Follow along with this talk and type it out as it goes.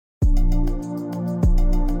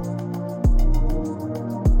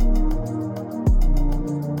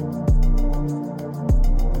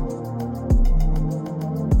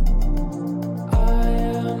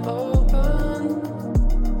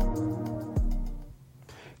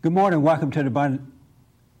Good morning. Welcome to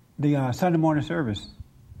the Sunday morning service.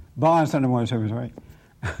 Bond Sunday morning service, right?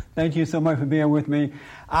 Thank you so much for being with me.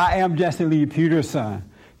 I am Jesse Lee Peterson.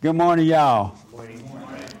 Good morning, y'all. Good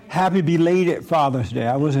morning. Happy belated Father's Day.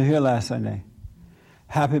 I wasn't here last Sunday.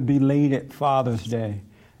 Happy belated Father's Day.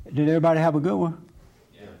 Did everybody have a good one?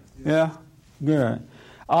 Yeah? Good.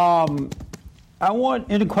 I want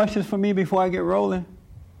any questions for me before I get rolling?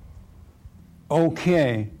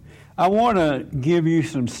 Okay. I want to give you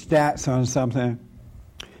some stats on something,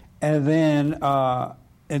 and then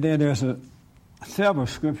there's several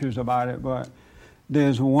scriptures about it, but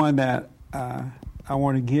there's one that I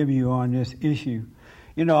want to give you on this issue.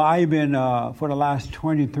 You know, I've been, for the last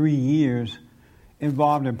 23 years,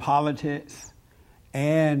 involved in politics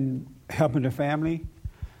and helping the family,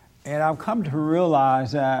 and I've come to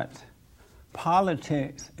realize that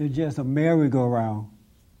politics is just a merry-go-round.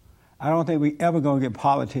 I don't think we ever going to get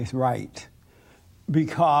politics right,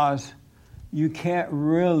 because you can't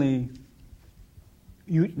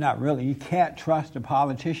you can't trust the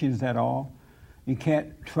politicians at all. You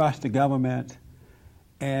can't trust the government.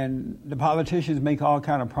 And the politicians make all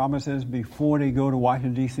kind of promises before they go to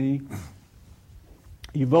Washington, D.C.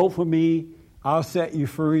 You vote for me, I'll set you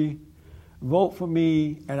free. Vote for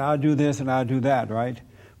me, and I'll do this and I'll do that, right?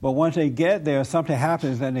 But once they get there, something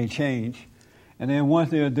happens and they change. And then once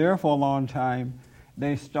they're there for a long time,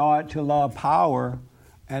 they start to love power,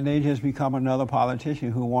 and they just become another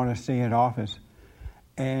politician who want to stay in office.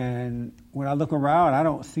 And when I look around, I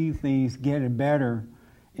don't see things getting better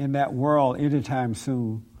in that world anytime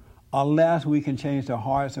soon, unless we can change the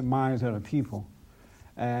hearts and minds of the people.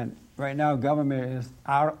 And right now, government is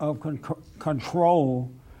out of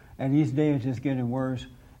control, and these days it's getting worse,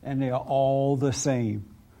 and they are all the same.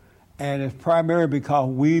 And it's primarily because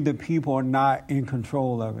we, the people, are not in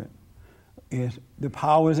control of it. It's the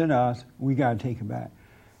power's in us. We got to take it back.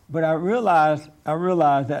 But I realize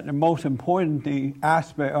that the most important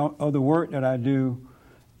aspect of the work that I do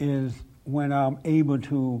is when I'm able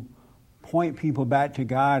to point people back to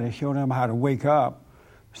God and show them how to wake up,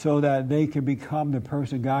 so that they can become the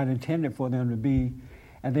person God intended for them to be.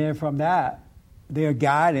 And then from that, they're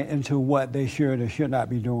guided into what they should or should not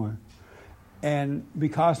be doing. And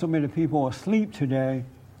because so many people are asleep today,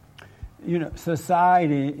 you know,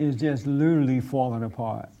 society is just literally falling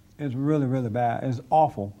apart. It's really, really bad. It's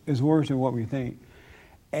awful. It's worse than what we think.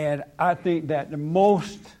 And I think that the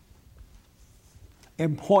most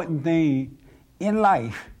important thing in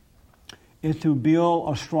life is to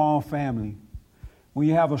build a strong family. When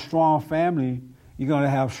you have a strong family, you're going to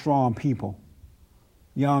have strong people.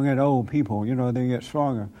 Young and old people, you know, they get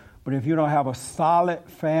stronger. But if you don't have a solid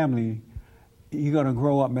family, you're going to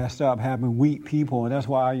grow up messed up, having weak people. And that's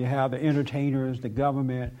why you have the entertainers, the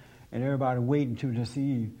government, and everybody waiting to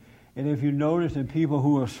deceive. And if you notice that people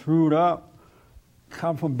who are screwed up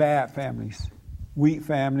come from bad families, weak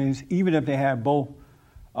families, even if they have both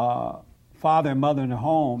father and mother in the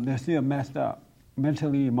home, they're still messed up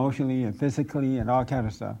mentally, emotionally, and physically, and all kind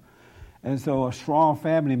of stuff. And so a strong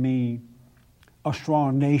family means a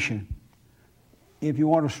strong nation. If you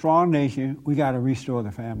want a strong nation, we got to restore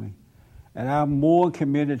the family. And I'm more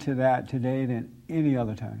committed to that today than any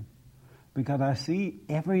other time, because I see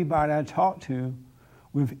everybody I talk to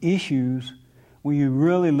with issues. When you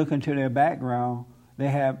really look into their background, they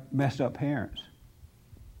have messed up parents.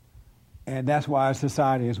 And that's why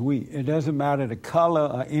society is weak. It doesn't matter the color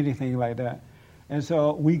or anything like that. And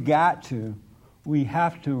so we have to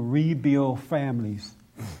rebuild families.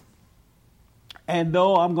 And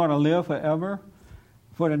though I'm going to live forever,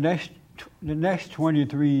 for the next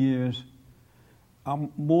 23 years,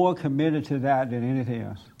 I'm more committed to that than anything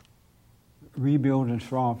else, rebuilding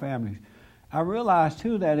strong families. I realize,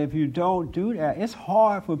 too, that if you don't do that, it's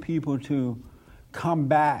hard for people to come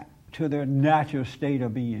back to their natural state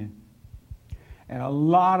of being. And a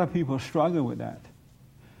lot of people struggle with that.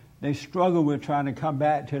 They struggle with trying to come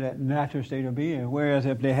back to that natural state of being, whereas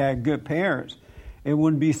if they had good parents, it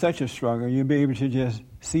wouldn't be such a struggle. You'd be able to just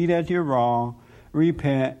see that you're wrong,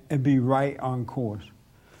 repent, and be right on course.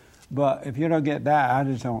 But if you don't get that,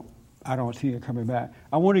 I don't see it coming back.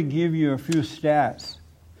 I want to give you a few stats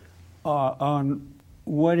on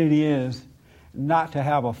what it is not to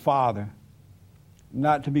have a father,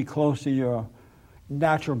 not to be close to your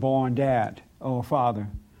natural-born dad or father.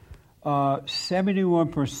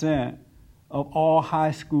 71% of all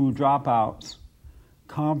high school dropouts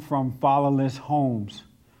come from fatherless homes,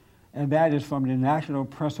 and that is from the National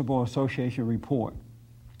Principal Association report.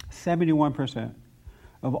 71%.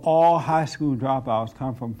 Of all high school dropouts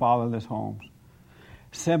come from fatherless homes.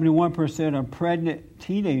 71% of pregnant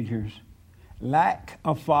teenagers lack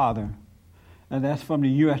a father, And that's from the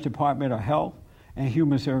U.S. Department of Health and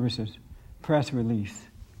Human Services press release.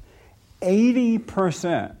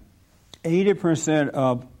 80%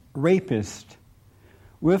 of rapists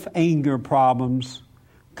with anger problems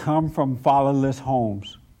come from fatherless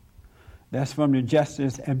homes. That's from the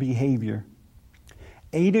Justice and Behavior.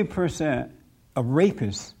 80% of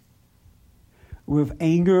rapists with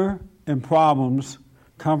anger and problems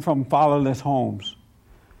come from fatherless homes.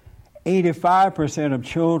 85% of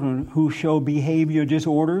children who show behavior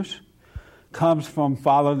disorders comes from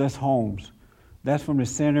fatherless homes. That's from the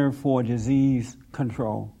Center for Disease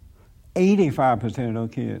Control. 85% of those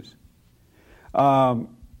kids. 90%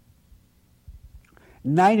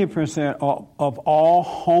 of all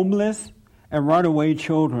homeless and runaway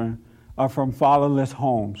children are from fatherless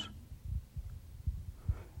homes.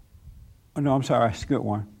 No, I'm sorry, I skipped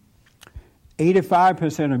one.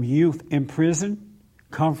 85% of youth in prison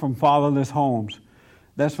come from fatherless homes.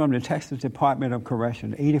 That's from the Texas Department of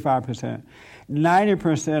Correction, 85%.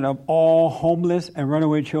 90% of all homeless and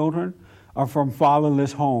runaway children are from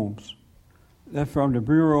fatherless homes. That's from the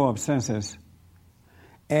Bureau of Census.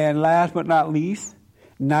 And last but not least,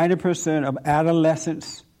 90% of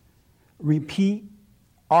adolescents, repeat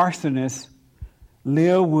arsonists,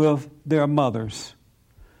 live with their mothers.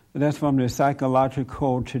 That's from the Psychology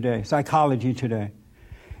Today.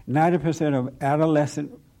 90% of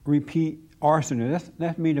adolescent repeat arsonists.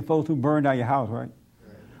 That means the folks who burn down your house, right?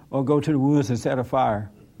 Or go to the woods and set a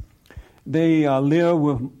fire. They live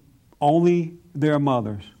with only their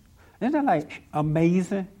mothers. Isn't that like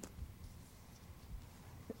amazing?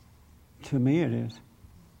 To me it is.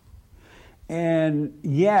 And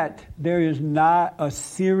yet there is not a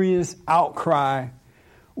serious outcry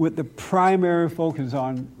with the primary focus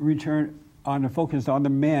on the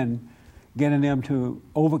men, getting them to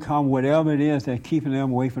overcome whatever it is that's keeping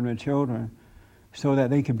them away from their children so that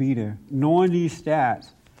they can be there. Knowing these stats,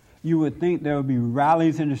 you would think there would be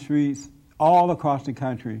rallies in the streets all across the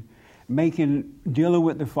country, dealing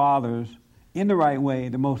with the fathers in the right way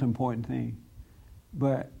the most important thing.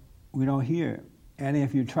 But we don't hear it. And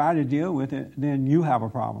if you try to deal with it, then you have a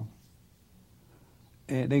problem.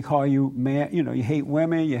 They call you man, you hate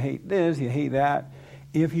women, you hate this, you hate that.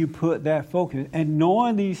 If you put that focus, and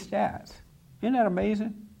knowing these stats, isn't that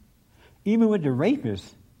amazing? Even with the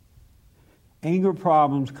rapists, anger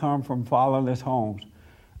problems come from fatherless homes.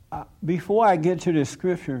 Before I get to this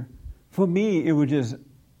scripture, for me, it was just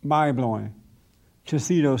mind-blowing to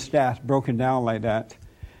see those stats broken down like that.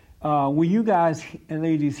 When you guys and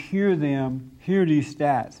ladies hear these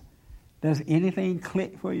stats, does anything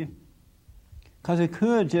click for you? Because it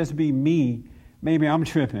could just be me. Maybe I'm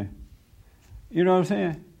tripping. You know what I'm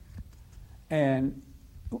saying? And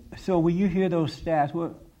so when you hear those stats,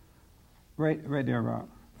 what? Right there, Rob.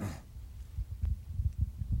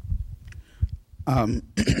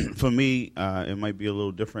 For me, it might be a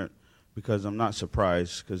little different because I'm not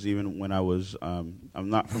surprised. Because even when I was, I'm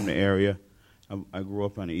not from the area. I grew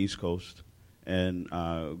up on the East Coast, and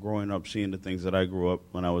growing up, seeing the things that I grew up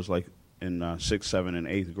when I was like in 6th, 7th, and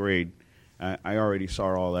 8th grade, I already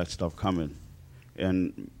saw all that stuff coming.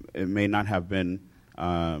 And it may not have been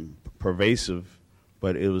pervasive,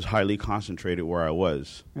 but it was highly concentrated where I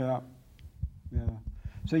was. Yeah.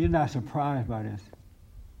 So you're not surprised by this?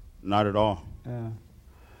 Not at all. Yeah.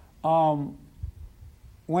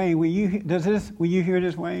 Wayne, when you hear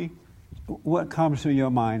this, Wayne, what comes to your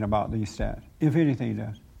mind about these stats, if anything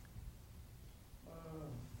does?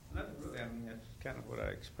 Nothing really. I mean, that's kind of what I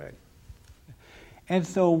expect. And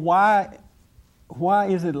so why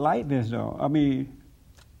is it like this, though? I mean,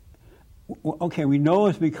 okay, we know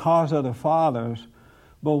it's because of the fathers,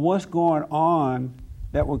 but what's going on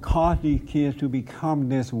that would cause these kids to become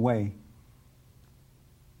this way?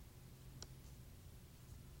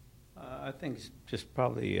 I think it's just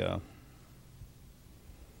probably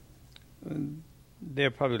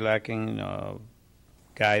they're probably lacking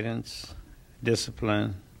guidance,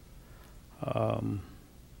 discipline, and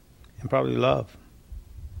probably love.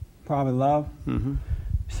 Probably love? Mm-hmm.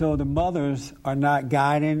 So the mothers are not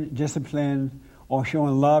guiding, disciplining, or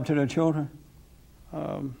showing love to their children?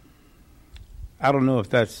 I don't know if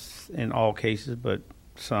that's in all cases, but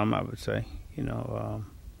some, I would say. I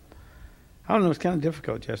don't know. It's kind of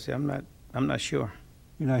difficult, Jesse. I'm not sure.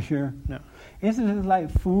 You're not sure? No. Isn't it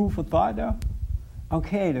like food for thought, though?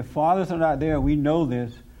 Okay, the fathers are not there. We know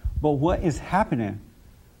this. But what is happening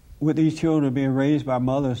with these children being raised by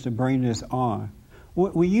mothers to bring this on?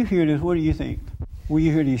 When you hear this, what do you think? When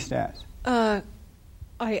you hear these stats?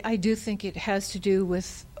 I do think it has to do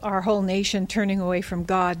with our whole nation turning away from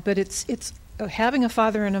God, but it's having a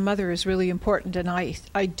father and a mother is really important, and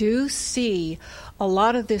I do see a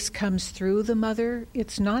lot of this comes through the mother.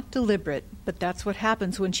 It's not deliberate, but that's what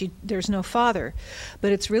happens when there's no father.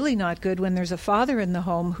 But it's really not good when there's a father in the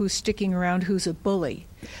home who's sticking around, who's a bully,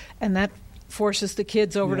 and that forces the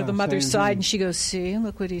kids over to the mother's side, and she goes, see,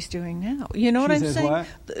 look what he's doing now. You know what I'm saying?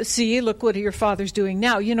 What? See, look what your father's doing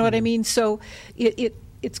now. You know what I mean? So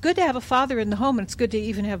it's good to have a father in the home, and it's good to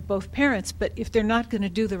even have both parents, but if they're not going to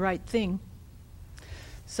do the right thing.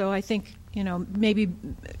 So I think, maybe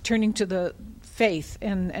turning to the faith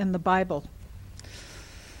and the Bible.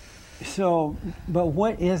 So, but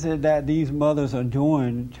what is it that these mothers are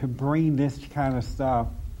doing to bring this kind of stuff?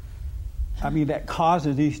 I mean, that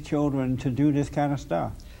causes these children to do this kind of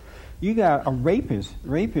stuff. You got a rapist.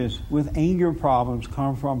 Rapists with anger problems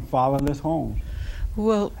come from fatherless homes.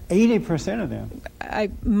 Well, 80% of them.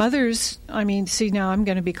 Mothers, see, now I'm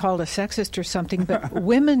going to be called a sexist or something, but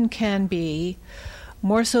women can be,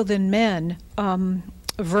 more so than men,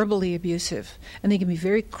 verbally abusive. And they can be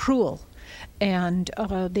very cruel. And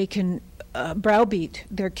they can browbeat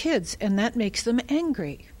their kids, and that makes them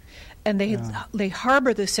angry. And they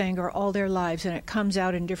harbor this anger all their lives, and it comes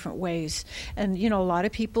out in different ways. And, a lot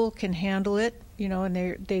of people can handle it, and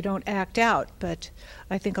they don't act out. But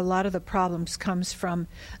I think a lot of the problems comes from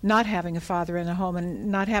not having a father in the home and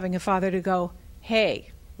not having a father to go, hey,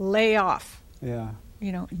 lay off. Yeah.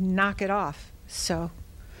 Knock it off. So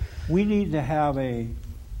we need to have a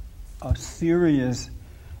serious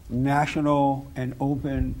national and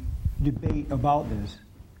open debate about this.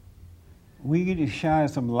 We need to shine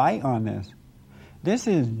some light on this. This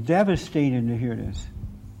is devastating to hear this.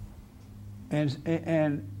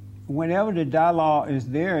 And whenever the dialogue is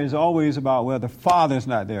there, it's always about, well, the father's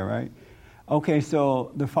not there, right? Okay,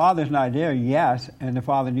 so the father's not there, yes, and the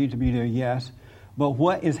father needs to be there, yes. But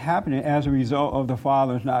what is happening as a result of the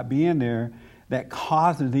father's not being there that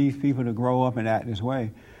causes these people to grow up and act this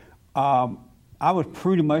way? I was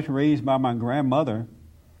pretty much raised by my grandmother,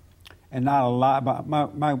 and not a lot. But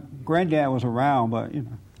my granddad was around, but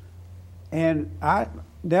and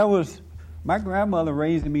my grandmother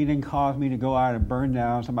raising me didn't cause me to go out and burn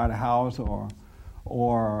down somebody's house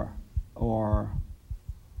or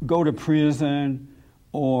go to prison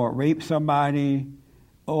or rape somebody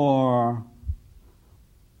or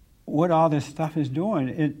what all this stuff is doing.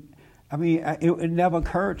 It never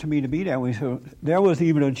occurred to me to be that way. So there was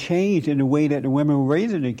even a change in the way that the women were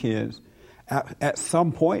raising their kids at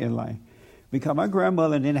some point in life. Because my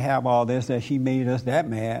grandmother didn't have all this, that she made us that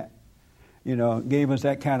mad, gave us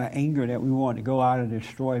that kind of anger that we wanted to go out and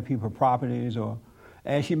destroy people's properties.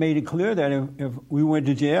 And she made it clear that if we went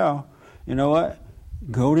to jail, you know what,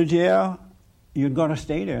 go to jail, you're going to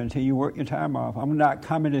stay there until you work your time off. I'm not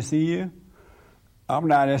coming to see you. I'm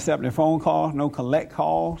not accepting phone calls, no collect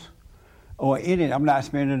calls. I'm not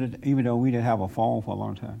spending it, even though we didn't have a phone for a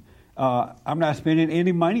long time. I'm not spending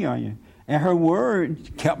any money on you. And her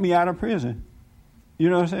word kept me out of prison. You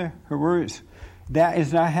know what I'm saying? Her words. That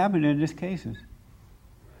is not happening in these cases.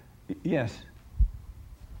 Yes.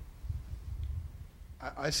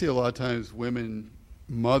 I see a lot of times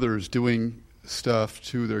mothers doing stuff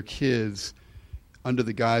to their kids under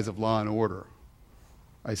the guise of law and order.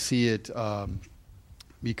 I see it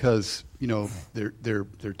because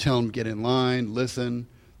they're telling them get in line, listen.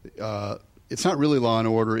 It's not really law and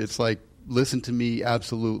order. It's like listen to me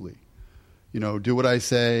absolutely. Do what I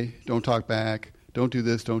say. Don't talk back. Don't do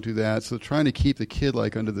this. Don't do that. So trying to keep the kid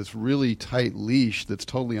under this really tight leash that's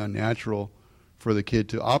totally unnatural for the kid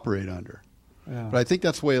to operate under. Yeah. But I think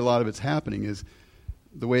that's the way a lot of it's happening is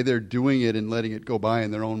the way they're doing it and letting it go by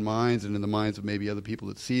in their own minds and in the minds of maybe other people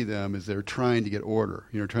that see them is they're trying to get order.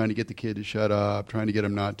 Trying to get the kid to shut up, trying to get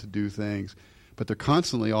him not to do things. But they're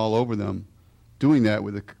constantly all over them doing that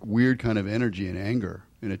with a weird kind of energy and anger,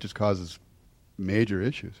 and it just causes major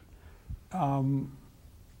issues.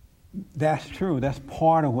 That's true. That's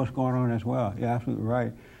part of what's going on as well. You're absolutely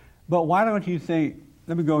right. But why don't you think,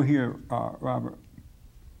 let me go here, Robert.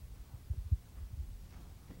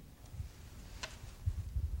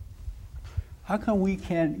 How come we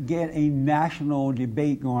can't get a national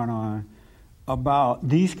debate going on about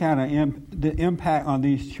these kind of the impact on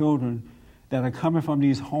these children that are coming from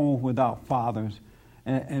these homes without fathers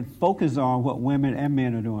and focus on what women and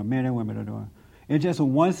men are doing, men and women are doing? It's just a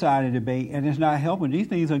one-sided debate, and it's not helping. These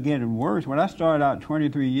things are getting worse. When I started out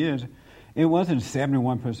 23 years, it wasn't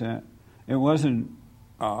 71%. It wasn't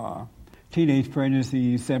teenage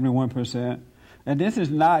pregnancy, 71%. And this is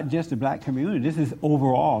not just the black community. This is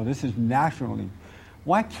overall. This is nationally.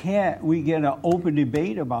 Why can't we get an open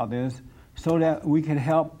debate about this so that we can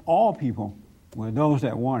help all people, well, those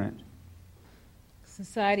that want it?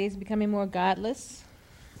 Society is becoming more godless.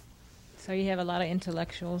 So you have a lot of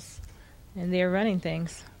intellectuals, and they're running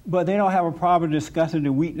things. But they don't have a problem discussing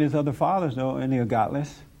the weakness of the fathers, though, and they're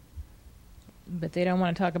godless. But they don't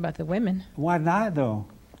want to talk about the women. Why not, though?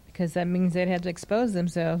 Because that means they'd have to expose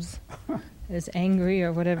themselves as angry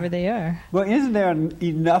or whatever they are. Well, isn't there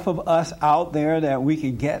enough of us out there that we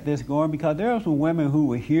can get this going? Because there are some women who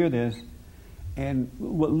would hear this and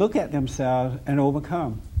would look at themselves and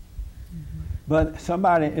overcome. Mm-hmm. But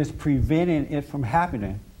somebody is preventing it from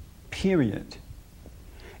happening, period.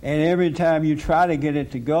 And every time you try to get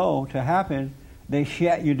it to happen, they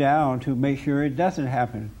shut you down to make sure it doesn't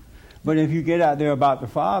happen. But if you get out there about the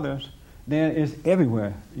fathers, then it's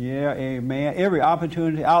everywhere. Yeah, amen. Every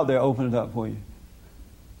opportunity out there opens up for you.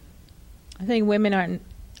 I think women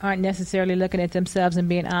aren't necessarily looking at themselves and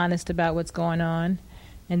being honest about what's going on.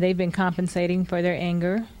 And they've been compensating for their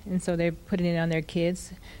anger, and so they're putting it on their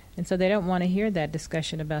kids. And so they don't want to hear that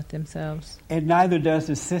discussion about themselves. And neither does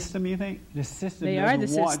the system, you think? The system They are the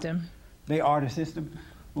system. They are the system?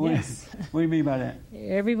 Yes. What do you mean by that?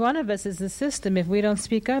 Every one of us is the system. If we don't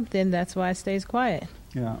speak up, then that's why it stays quiet.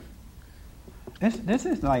 Yeah. This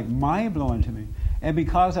is like mind-blowing to me. And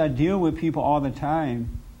because I deal with people all the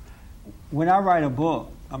time, when I write a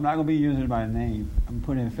book, I'm not going to be using my name. I'm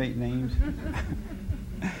putting in fake names.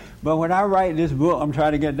 But when I write this book I'm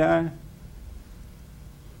trying to get done,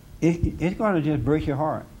 it's going to just break your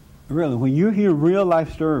heart. Really. When you hear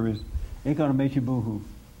real-life stories, it's going to make you boo-hoo.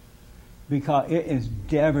 Because it is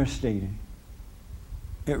devastating.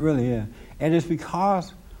 It really is. And it's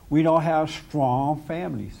because we don't have strong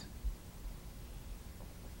families.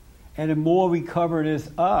 And the more we cover this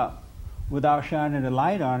up without shining the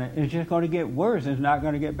light on it, it's just going to get worse. It's not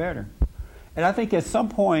going to get better. And I think at some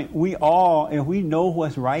point, we all, if we know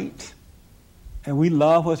what's right, and we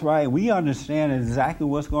love what's right, we understand exactly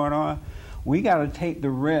what's going on, we got to take the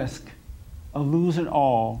risk of losing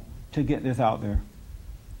all to get this out there.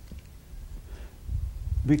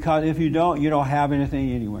 Because if you don't have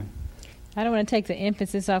anything anyway. I don't want to take the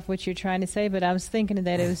emphasis off what you're trying to say, but I was thinking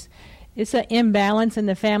that it's an imbalance in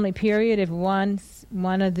the family, period. If one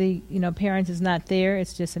of the parents is not there,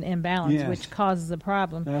 it's just an imbalance, yes, which causes a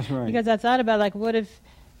problem. That's right. Because I thought about, like, what if,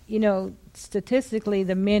 statistically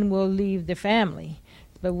the men will leave the family,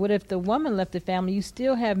 but what if the woman left the family? You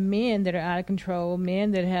still have men that are out of control,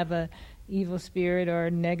 men that have a evil spirit or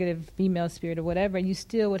negative female spirit or whatever, and you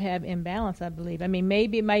still would have imbalance, I believe. I mean,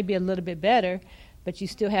 maybe it might be a little bit better, but you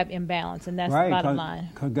still have imbalance, and that's right, the bottom line.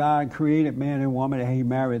 Because God created man and woman, and He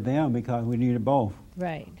married them because we needed both.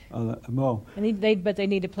 Right. Both. And they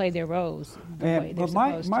need to play their roles the way they're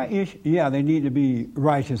supposed my to. issue, they need to be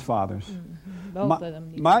righteous fathers. Mm-hmm. Both of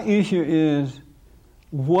them. My issue is,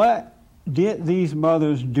 what did these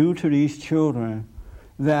mothers do to these children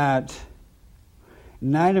that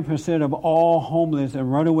 90% of all homeless and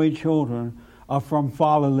runaway children are from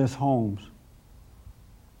fatherless homes?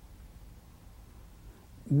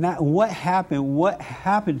 What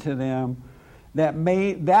happened to them that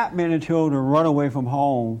made that many children run away from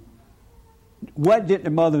home? What did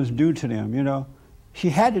the mothers do to them, She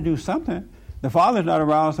had to do something. The father's not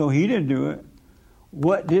around, so he didn't do it.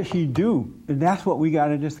 What did she do? And that's what we got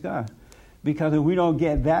to discuss. Because if we don't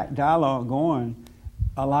get that dialogue going,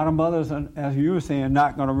 a lot of mothers, as you were saying,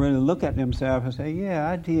 not going to really look at themselves and say, yeah,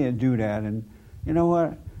 I did do that. And you know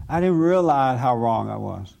what? I didn't realize how wrong I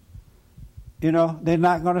was. They're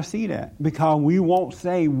not going to see that because we won't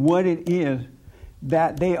say what it is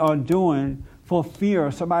that they are doing for fear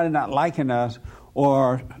of somebody not liking us.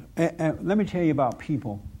 And let me tell you about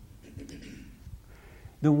people.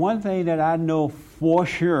 The one thing that I know for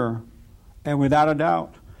sure and without a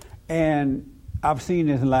doubt, and I've seen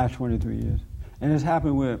this in the last 23 years, and it's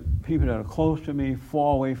happened with people that are close to me,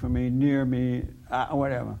 far away from me, near me,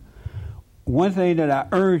 whatever. One thing that I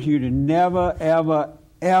urge you to never, ever,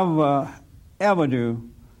 ever, ever do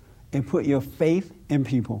is put your faith in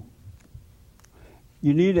people.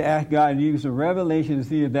 You need to ask God to use the revelation to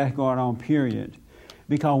see if that's going on, period.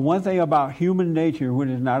 Because one thing about human nature, which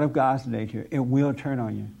is not of God's nature, it will turn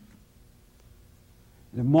on you.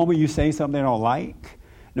 The moment you say something they don't like,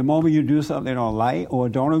 the moment you do something they don't like or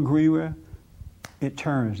don't agree with, it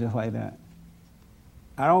turns just like that.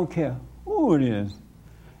 I don't care who it is.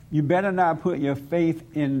 You better not put your faith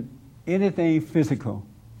in anything physical,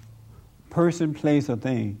 person, place, or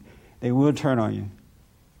thing. They will turn on you.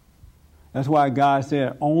 That's why God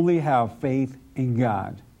said, only have faith in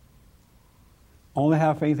God. Only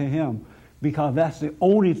have faith in Him, because that's the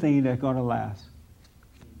only thing that's going to last.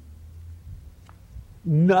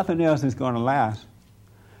 Nothing else is going to last.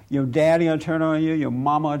 Your daddy will turn on you, your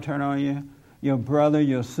mama will turn on you, your brother,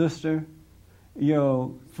 your sister.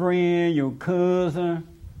 your friend, your cousin,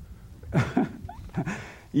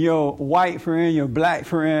 your white friend, your black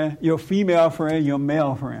friend, your female friend, your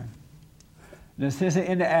male friend. The sister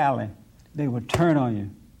in the alley, they would turn on you.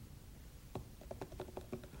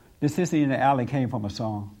 The sister in the alley came from a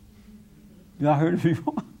song. Y'all heard it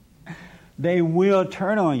before? They will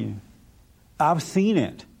turn on you. I've seen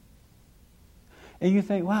it. And you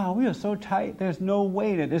think, wow, we are so tight, there's no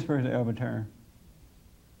way that this person ever turn.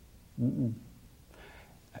 Mm-mm.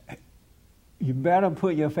 You better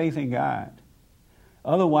put your faith in God.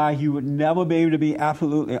 Otherwise, you would never be able to be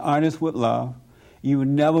absolutely honest with love. You would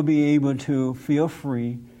never be able to feel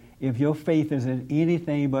free if your faith is in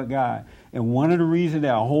anything but God. And one of the reasons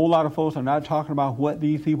that a whole lot of folks are not talking about what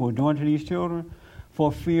these people are doing to these children,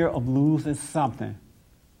 for fear of losing something.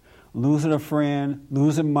 Losing a friend,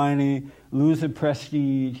 losing money, losing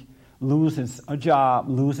prestige, losing a job,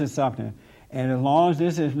 losing something. And as long as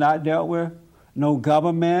this is not dealt with, no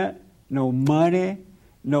government, no money,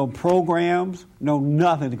 no programs, no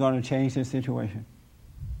nothing's going to change this situation.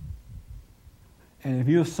 And if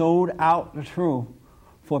you've sold out the truth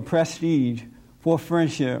for prestige, for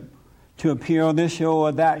friendship, to appear on this show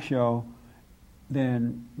or that show,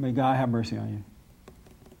 then may God have mercy on you.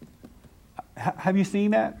 Have you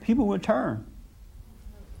seen that? People will turn.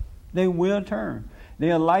 They will turn.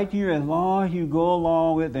 They'll like you as long as you go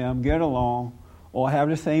along with them, get along, or have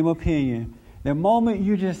the same opinion. The moment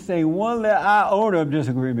you just say one little iota of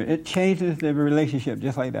disagreement, it changes the relationship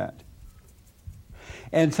just like that.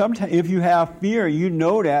 And sometimes, if you have fear, you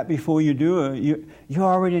know that before you do it. You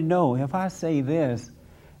already know. If I say this,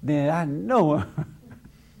 then I know.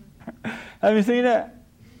 Have you seen that?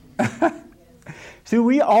 See,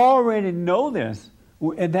 we already know this.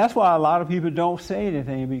 And that's why a lot of people don't say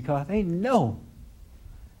anything, because they know.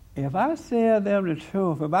 If I say them the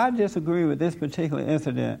truth, if I disagree with this particular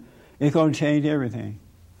incident, it's going to change everything.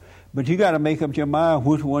 But you got to make up your mind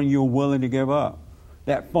which one you're willing to give up.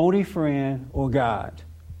 That phony friend or God.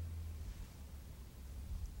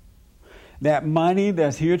 That money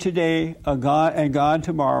that's here today, a God and gone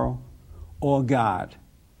tomorrow, or God.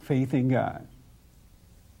 Faith in God.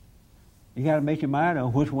 You got to make your mind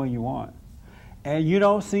on which one you want. And you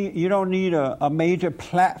don't need a major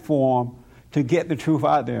platform to get the truth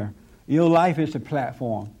out there. Your life is the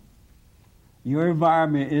platform. Your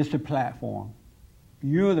environment is the platform.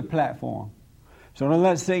 You're the platform. So don't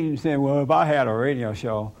let Satan say, well, if I had a radio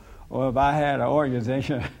show, or if I had an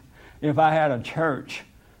organization, if I had a church,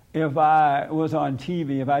 if I was on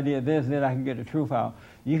TV, if I did this, then I can get the truth out.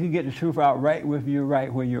 You can get the truth out right with you,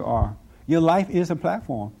 right where you are. Your life is a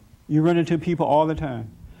platform. You run into people all the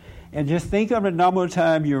time. And just think of the number of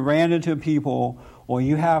times you ran into people, or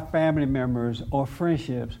you have family members or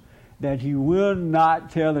friendships that you will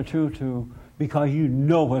not tell the truth to because you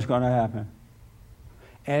know what's going to happen.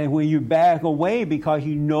 And when you back away because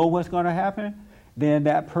you know what's going to happen, then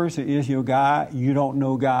that person is your God. You don't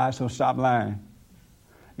know God, so stop lying.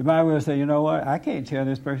 You might well say, you know what, I can't tell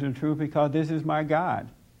this person the truth because this is my God.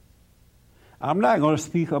 I'm not going to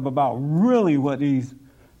speak up about really what these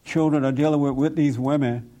children are dealing with these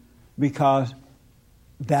women, because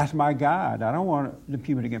that's my God. I don't want the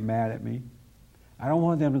people to get mad at me. I don't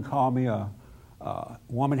want them to call me a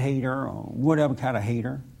woman hater or whatever kind of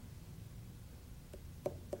hater.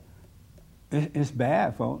 It's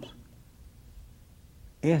bad, folks.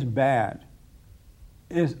 It's bad.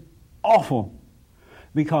 It's awful,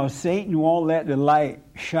 because Satan won't let the light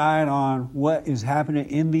shine on what is happening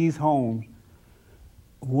in these homes,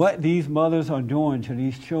 what these mothers are doing to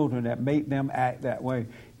these children that make them act that way.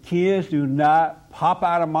 Kids do not pop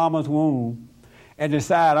out of mama's womb and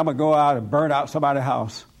decide, I'm going to go out and burn out somebody's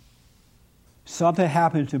house. Something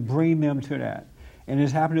happens to bring them to that. And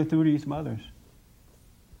it's happening through these mothers.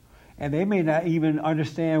 And they may not even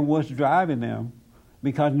understand what's driving them,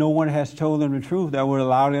 because no one has told them the truth that would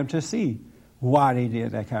allow them to see why they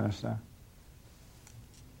did that kind of stuff.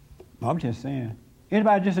 I'm just saying.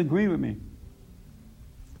 Anybody disagree with me?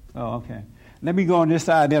 Oh, okay. Let me go on this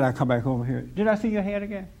side, then I'll come back over here. Did I see your hand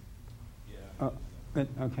again? Yeah. Oh, good.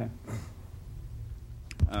 Okay.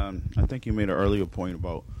 I think you made an earlier point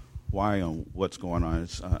about why and what's going on.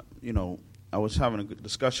 It's, I was having a good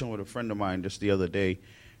discussion with a friend of mine just the other day,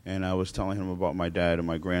 and I was telling him about my dad and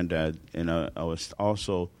my granddad, and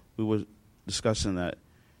we were discussing that.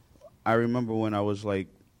 I remember when I was like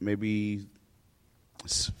maybe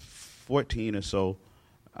 14 or so,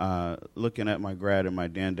 looking at my grad and my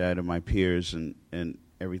granddad and my peers and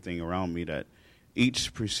everything around me, that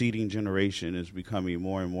each preceding generation is becoming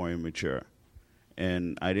more and more immature.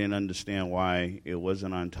 And I didn't understand why it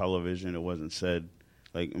wasn't on television, it wasn't said.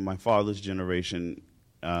 Like in my father's generation,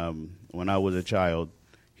 when I was a child,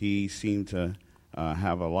 he seemed to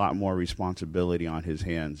have a lot more responsibility on his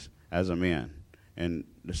hands as a man. And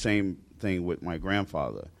the same thing with my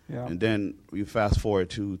grandfather. Yeah. And then you fast forward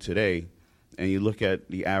to today, and you look at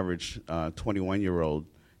the average 21-year-old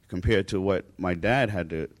compared to what my dad had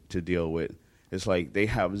to deal with. It's like they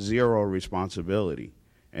have zero responsibility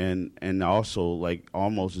and also like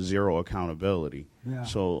almost zero accountability. Yeah.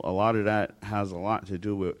 So a lot of that has a lot to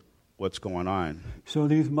do with what's going on. So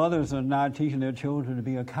these mothers are not teaching their children to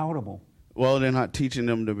be accountable. Well, they're not teaching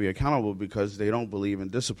them to be accountable because they don't believe in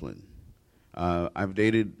discipline. I've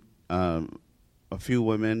dated a few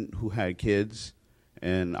women who had kids,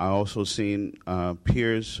 and I also seen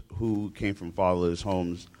peers who came from fatherless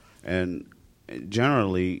homes, and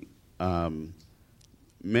generally men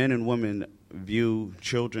and women view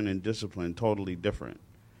children and discipline totally different.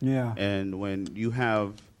 Yeah. And when you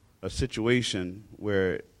have a situation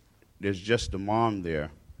where there's just the mom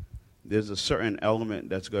there, there's a certain element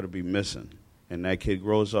that's going to be missing. And that kid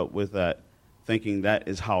grows up with that, thinking that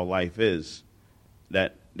is how life is.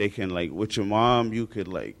 That they can, like, with your mom, you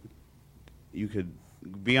could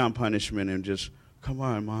be on punishment and just, come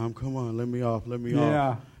on, Mom, come on, let me off.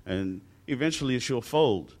 Yeah. And eventually she'll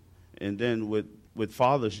fold. And then with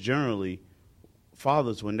fathers, generally,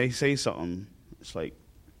 when they say something, it's like,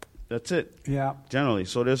 that's it. Yeah. Generally.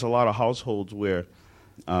 So there's a lot of households where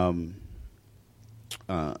a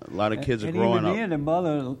lot of kids are growing up. And even then, the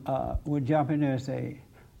mother would jump in there and say,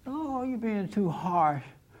 "Oh, you're being too harsh.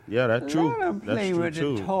 Yeah, that's true. Let them play That's true with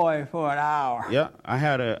too. the toy for an hour." Yeah, I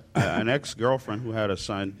had an ex-girlfriend who had a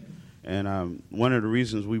son, and one of the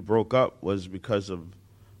reasons we broke up was because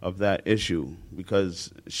of that issue,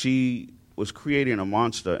 because she was creating a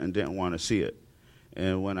monster and didn't want to see it.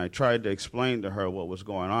 And when I tried to explain to her what was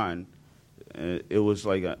going on, it was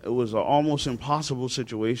like it was an almost impossible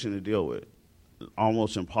situation to deal with.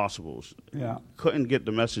 Almost impossible. Yeah. Couldn't get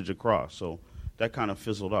the message across, so that kind of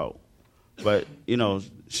fizzled out. But, you know,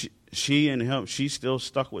 she and him, she still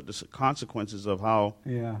stuck with the consequences of how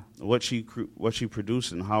what she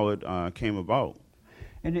produced and how it came about.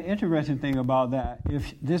 And the interesting thing about that,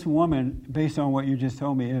 if this woman, based on what you just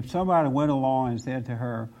told me, if somebody went along and said to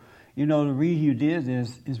her, you know, the reason you did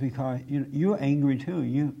this is because you're angry too.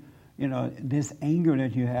 You know, this anger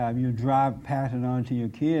that you have, you pass it on to your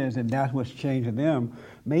kids, and that's what's changing them.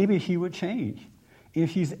 Maybe she would change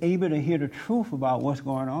if she's able to hear the truth about what's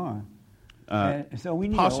going on. And so we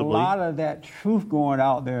need possibly. a lot of that truth going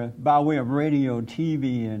out there by way of radio,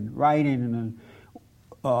 TV, and writing,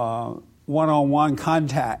 and one-on-one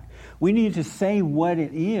contact. We need to say what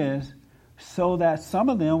it is so that some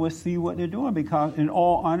of them will see what they're doing, because in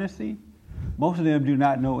all honesty, most of them do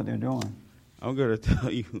not know what they're doing. I'm going to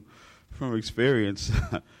tell you from experience,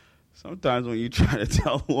 sometimes when you try to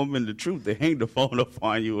tell a woman the truth, they hang the phone up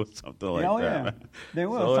on you or something like that. Yeah, they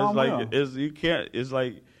will. So some it's will. it's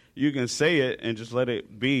like you can say it and just let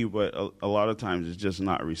it be, but a lot of times it's just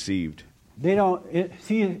not received. They don't.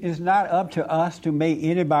 It's not up to us to make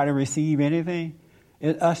anybody receive anything.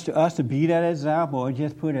 It's us to be that example and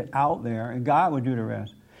just put it out there, and God will do the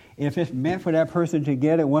rest. If it's meant for that person to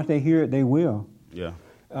get it, once they hear it, they will. Yeah.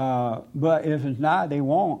 But if it's not, they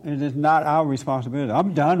won't. And it's not our responsibility.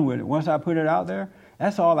 I'm done with it. Once I put it out there,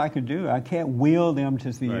 that's all I can do. I can't will them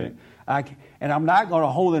to see it. And I'm not going to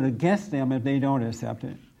hold it against them if they don't accept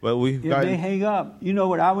it. But if they hang up, you know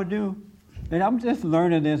what I would do? And I'm just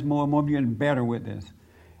learning this more and more, getting better with this.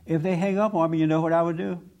 If they hang up on me, you know what I would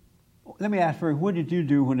do? Let me ask first, what did you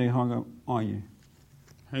do when they hung up on you?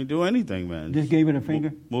 I didn't do anything, man. Just gave it a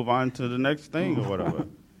finger? Move on to the next thing or whatever.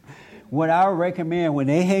 What I would recommend, when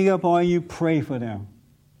they hang up on you, pray for them.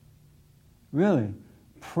 Really,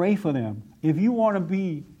 pray for them. If you want to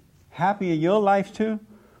be happy in your life too,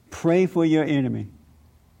 pray for your enemy.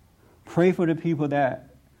 Pray for the people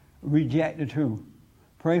that reject the truth.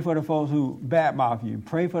 Pray for the folks who badmouth you.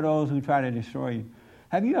 Pray for those who try to destroy you.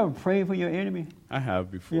 Have you ever prayed for your enemy? I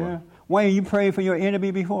have before. Yeah. Wayne, you prayed for your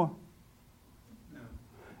enemy before? No.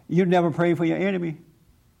 You never prayed for your enemy?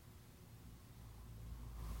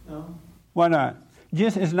 No. Why not?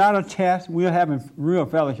 It's not a test. We're having real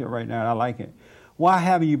fellowship right now. I like it. Why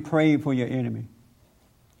haven't you prayed for your enemy?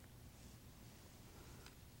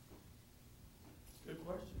 Good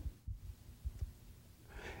question.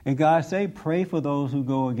 And God say, pray for those who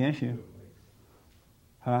go against you.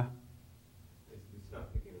 Huh? It's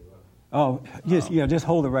not picking it up. Oh, just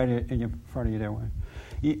hold it right in front of you there, Wayne.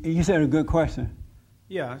 You said a good question.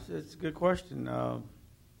 Yeah, it's a good question. I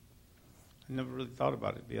never really thought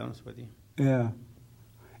about it, to be honest with you. Yeah.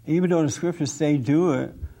 Even though the scriptures say do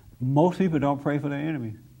it, most people don't pray for their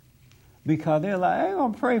enemies. Because they're like, I ain't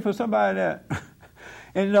going to pray for somebody that,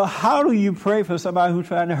 And how do you pray for somebody who's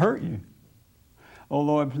trying to hurt you? Oh,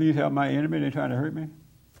 Lord, please help my enemy. They're trying to hurt me.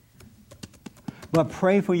 But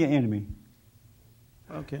pray for your enemy.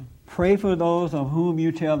 Okay. Pray for those of whom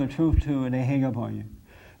you tell the truth to and they hang up on you.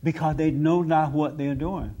 Because they know not what they're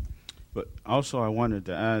doing. But also I wanted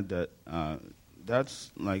to add that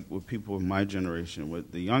that's like with people of my generation.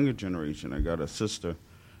 With the younger generation, I got a sister.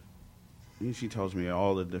 She tells me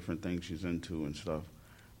all the different things she's into and stuff.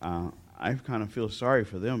 I kind of feel sorry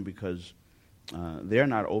for them because they're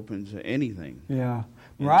not open to anything. Yeah,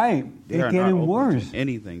 right. It's getting worse.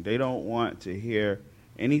 Anything. They don't want to hear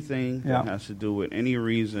anything that has to do with any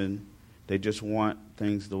reason. They just want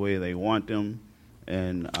things the way they want them,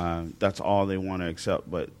 and that's all they want to accept.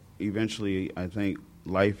 But eventually, I think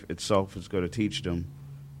life itself is going to teach them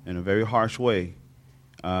in a very harsh way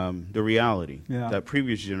the reality that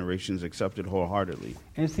previous generations accepted wholeheartedly.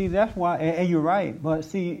 And see, that's why, and you're right, but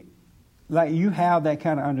see, like you have that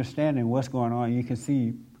kind of understanding of what's going on. You can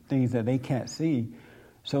see things that they can't see.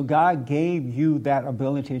 So God gave you that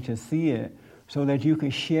ability to see it so that you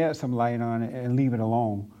could shed some light on it and leave it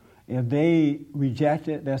alone. If they reject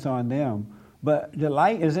it, that's on them. But the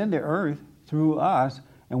light is in the earth through us,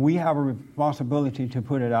 and we have a responsibility to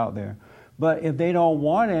put it out there. But if they don't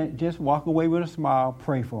want it, just walk away with a smile,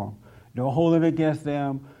 pray for them. Don't hold it against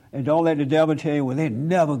them, and don't let the devil tell you, well, they're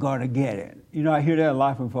never going to get it. You know, I hear that a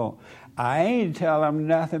lot from folks. I ain't tell them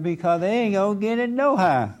nothing because they ain't going to get it no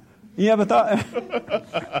how. You ever thought?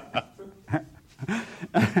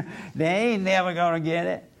 They ain't never going to get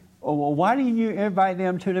it. Oh, well, why didn't you invite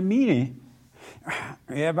them to the meeting?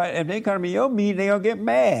 Everybody, if they come to your meeting, they're going to get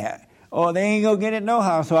mad. Or they ain't going to get it no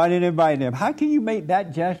how, so I didn't invite them. How can you make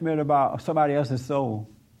that judgment about somebody else's soul?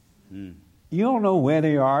 You don't know where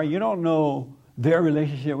they are. You don't know their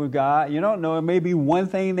relationship with God. You don't know. It may be one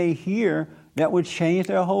thing they hear that would change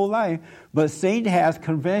their whole life. But Satan has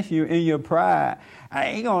convinced you in your pride. I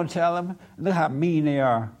ain't going to tell them, look how mean they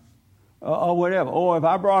are. Or whatever. Or if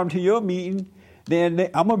I brought them to your meeting, then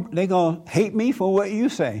they're going to hate me for what you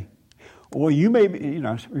say. Or you may be,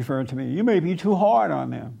 referring to me, you may be too hard on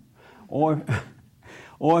them. Or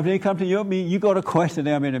if they come to your meeting, you go to question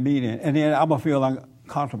them in a meeting, and then I'm going to feel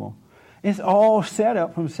uncomfortable. It's all set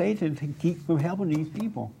up from Satan to keep from helping these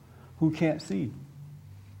people who can't see.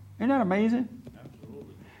 Isn't that amazing? Absolutely.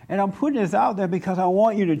 And I'm putting this out there because I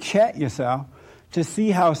want you to check yourself to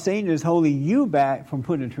see how Satan is holding you back from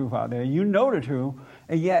putting the truth out there. You know the truth,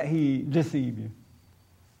 and yet he deceived you.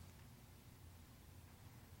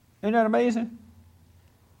 Isn't that amazing?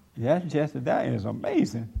 Yes, Jesse, that is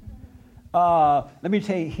amazing. Let me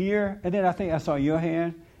take here, and then I think I saw your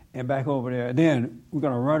hand, and back over there. Then we're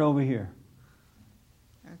going to run over here.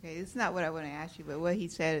 Okay, this is not what I want to ask you, but what he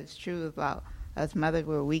said is true about us mothers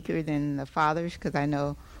were weaker than the fathers, because I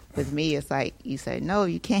know with me it's like you say, no,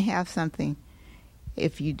 you can't have something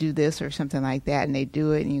if you do this or something like that, and they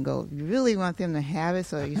do it, and you go, you really want them to have it,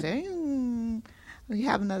 so you say, we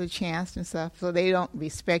have another chance and stuff. So they don't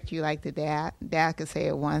respect you like the dad. Dad could say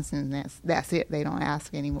it once, and that's it. They don't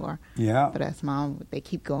ask anymore. Yeah. But as mom, they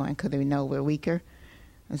keep going because they know we're weaker.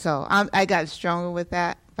 And so I got stronger with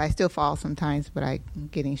that. I still fall sometimes, but I'm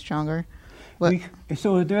getting stronger.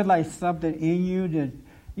 So is there like something in you that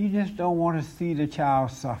you just don't want to see the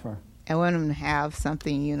child suffer? I want them to have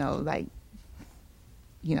something,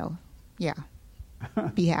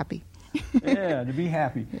 be happy. Yeah, to be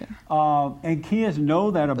happy. Yeah. And kids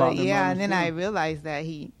know that about them. Yeah, and then I realized that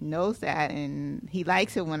he knows that, and he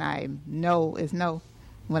likes it when I know is no.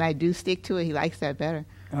 When I do stick to it, he likes that better.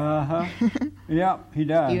 Yeah, he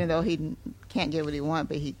does. Even though he can't get what he wants,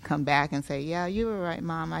 but he'd come back and say, yeah, you were right,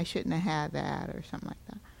 Mom. I shouldn't have had that, or something like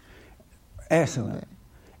that. Excellent.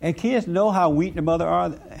 And kids know how weak the mother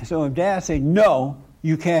are. So if Dad say, no,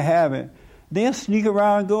 you can't have it, they'll sneak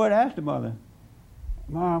around and go and ask the mother,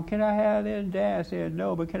 Mom, can I have this? Dad said,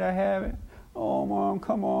 no, but can I have it? Oh, Mom,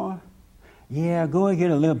 come on. Yeah, go and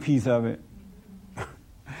get a little piece of it.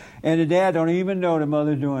 And the dad don't even know the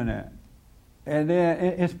mother's doing that. And then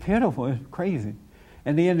it's pitiful. It's crazy.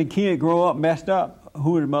 And then the kid grow up messed up.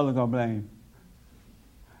 Who is the mother going to blame?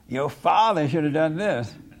 Your father should have done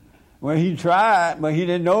this. Well, he tried, but he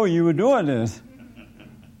didn't know you were doing this.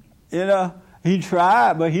 He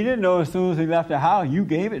tried, but he didn't know as soon as he left the house, you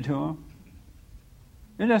gave it to him.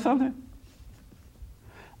 Isn't that something?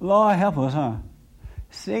 Lord help us, huh?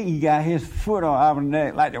 Satan got his foot on our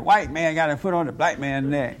neck like the white man got his foot on the black man's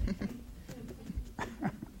neck.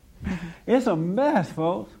 It's a mess,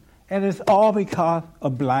 folks. And it's all because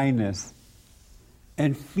of blindness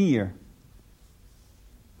and fear.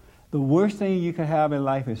 The worst thing you can have in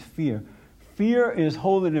life is fear. Fear is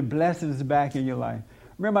holding the blessings back in your life.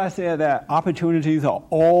 Remember I said that opportunities are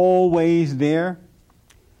always there?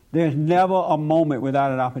 There's never a moment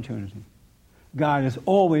without an opportunity. God is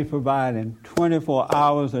always providing 24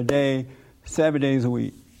 hours a day, 7 days a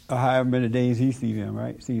week, or however many days he sees them,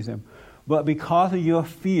 right? Sees them. But because of your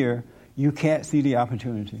fear, you can't see the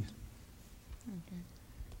opportunities.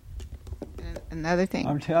 And another thing.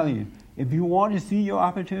 I'm telling you, if you want to see your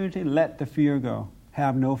opportunity, let the fear go.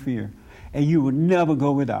 Have no fear. And you will never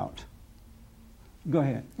go without. Go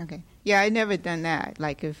ahead. Okay. Yeah, I never done that.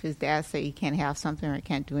 Like if his dad said he can't have something or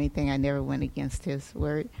can't do anything, I never went against his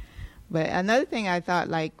word. But another thing I thought,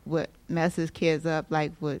 like, what messes kids up,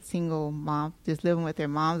 like with single moms, just living with their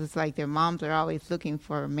moms, it's like their moms are always looking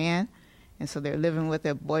for a man. And so they're living with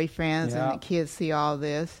their boyfriends, and the kids see all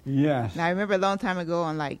this. Yes. And I remember a long time ago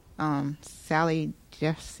on, like, Sally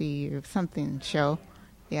Jesse or something show.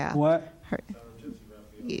 Yeah. What?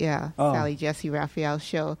 Sally Jesse Raphael's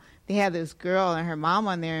show. They had this girl and her mom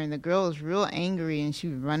on there, and the girl was real angry, and she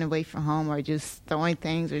would run away from home or just throwing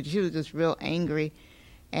things, or she was just real angry.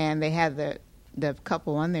 And they had the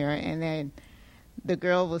couple on there, and then the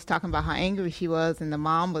girl was talking about how angry she was, and the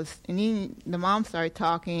mom started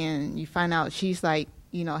talking, and you find out she's like,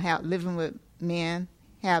 living with men,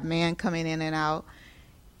 have men coming in and out.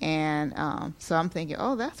 And so I'm thinking,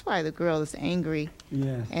 oh, that's why the girl is angry.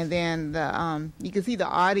 Yes. And then you can see the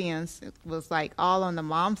audience was like all on the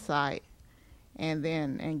mom's side, and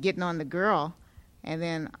getting on the girl, and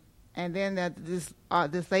then this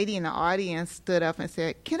lady in the audience stood up and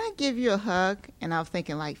said, "Can I give you a hug?" And I was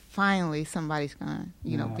thinking, like, finally somebody's gonna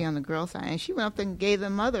be on the girl side. And she went up and gave the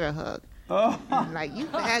mother a hug. Oh. And like, you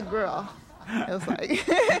bad girl. It was like,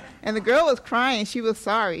 and the girl was crying. She was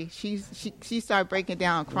sorry. She started breaking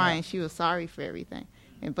down, crying. Yeah. She was sorry for everything,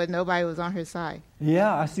 but nobody was on her side.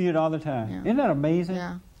 Yeah, I see it all the time. Yeah. Isn't that amazing?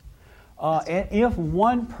 Yeah. And if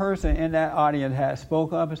one person in that audience had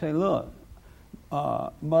spoke up and say, "Look,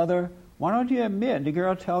 mother, why don't you admit the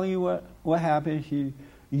girl telling you what happened?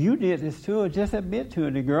 You did this to her. Just admit to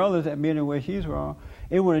it. The girl is admitting where she's wrong.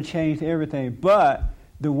 It would have changed everything." But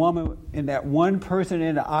the woman and that one person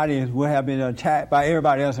in the audience would have been attacked by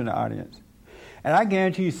everybody else in the audience. And I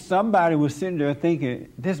guarantee you somebody was sitting there thinking,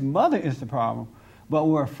 this mother is the problem, but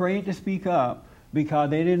were afraid to speak up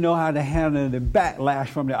because they didn't know how to handle the backlash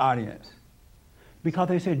from the audience. Because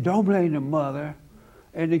they said, don't blame the mother.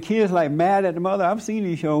 And the kids like mad at the mother. I've seen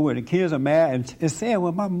these shows where the kids are mad and saying,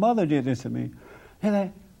 well, my mother did this to me.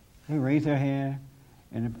 They raise their hand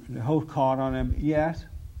and the host called on them, yes.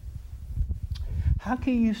 How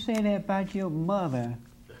can you say that about your mother?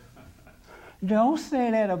 Don't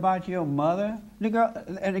say that about your mother. The girl,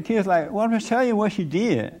 and the kid's like, well, I'm just telling you what she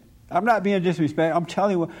did. I'm not being disrespectful. I'm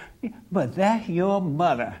telling you what. But that's your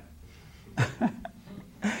mother.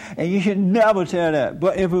 And you should never tell that.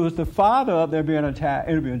 But if it was the father up there being attacked,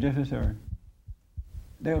 it would be a different story.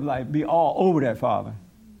 They would like be all over that father.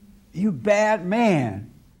 You bad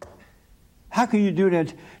man. How can you do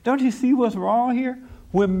that? Don't you see what's wrong here?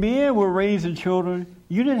 When men were raising children,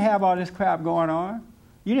 you didn't have all this crap going on.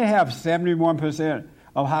 You didn't have 71%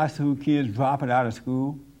 of high school kids dropping out of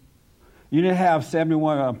school. You didn't have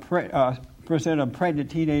 71% of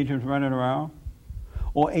pregnant teenagers running around,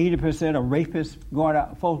 or 80% of rapists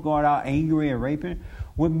folks going out angry and raping.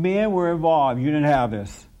 When men were involved, you didn't have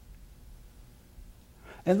this.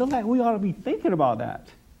 And it looks like we ought to be thinking about that.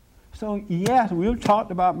 So yes, we've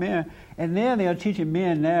talked about men, and then they're teaching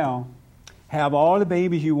men now, have all the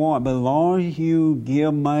babies you want, but as long as you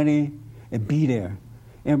give money and be there.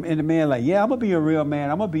 And the man like, yeah, I'm going to be a real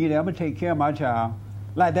man. I'm going to be there. I'm going to take care of my child.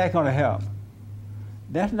 Like, that's going to help.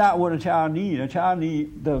 That's not what a child needs. A child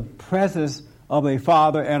needs the presence of a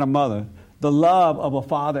father and a mother, the love of a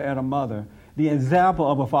father and a mother, the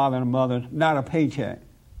example of a father and a mother, not a paycheck.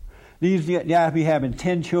 These guys be having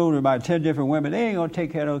 10 children by 10 different women. They ain't going to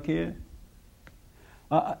take care of those kids.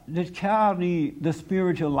 The child needs the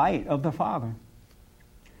spiritual light of the father.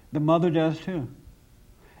 The mother does too.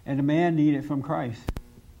 And the man needs it from Christ.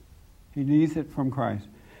 He needs it from Christ.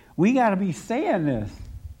 We got to be saying this.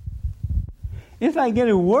 It's like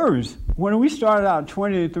getting worse. When we started out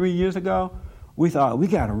 23 years ago, we thought, we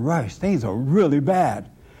got to rush. Things are really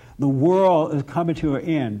bad. The world is coming to an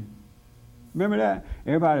end. Remember that?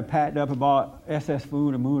 Everybody packed up and bought SS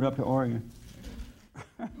food and moved up to Oregon.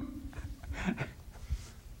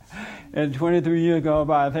 And 23 years ago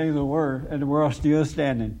by, things are worse, and the world's still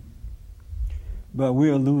standing. But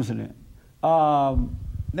we're losing it.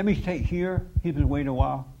 Let me take here. He's been waiting a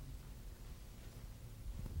while.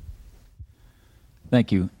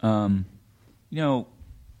 Thank you. I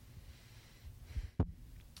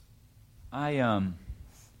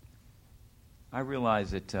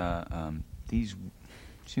realize that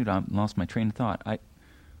shoot, I lost my train of thought.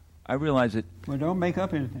 I realize that. Well, don't make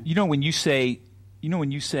up anything. You know when you say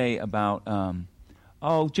about,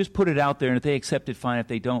 oh, just put it out there, and if they accept it, fine. If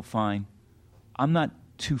they don't, fine. I'm not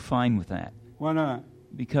too fine with that. Why not?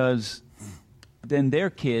 Because then their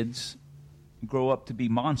kids grow up to be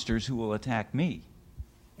monsters who will attack me.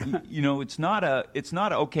 You know, it's not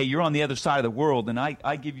okay, you're on the other side of the world, and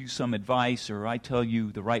I give you some advice, or I tell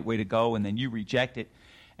you the right way to go, and then you reject it,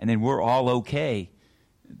 and then we're all okay.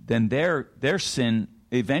 Then their sin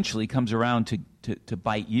eventually comes around to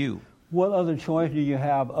bite you. What other choice do you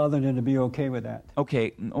have other than to be okay with that?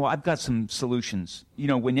 Okay, well, I've got some solutions. You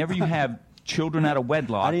know, whenever you have children out of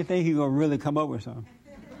wedlock... I didn't think you were going to really come up with something.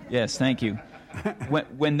 Yes, thank you.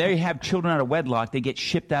 When they have children out of wedlock, they get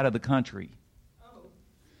shipped out of the country.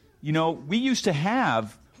 You know, we used to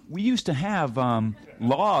have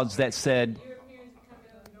laws that said...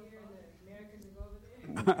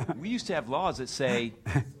 We used to have laws that say...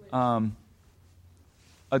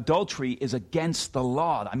 adultery is against the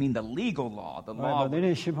law. I mean, the legal law. The law. But they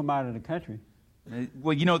didn't ship them out of the country.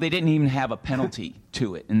 Well, you know, they didn't even have a penalty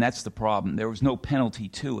to it, and that's the problem. There was no penalty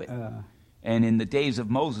to it. And in the days of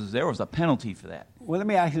Moses, there was a penalty for that. Well, let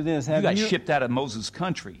me ask you this. You got shipped out of Moses'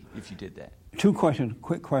 country if you did that. Two questions,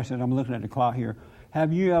 quick questions. I'm looking at the clock here.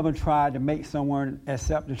 Have you ever tried to make someone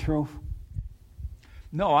accept the truth?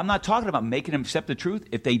 No, I'm not talking about making them accept the truth.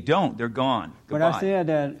 If they don't, they're gone. Goodbye. But I said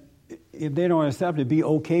that if they don't accept it, be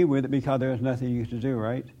okay with it because there's nothing you can do,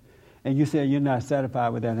 right? And you said you're not satisfied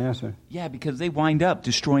with that answer. Yeah, because they wind up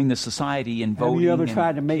destroying the society and voting. Have you ever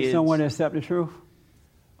tried to make someone accept the truth?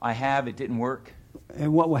 I have. It didn't work.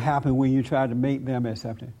 And what will happen when you try to make them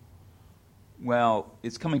accept it? Well,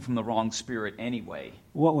 it's coming from the wrong spirit anyway.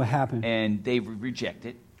 What will happen? And they reject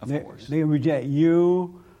it, of course. They reject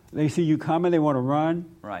you. They see you coming. They want to run.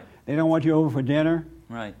 Right. They don't want you over for dinner.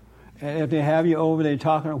 Right. And if they have you over, they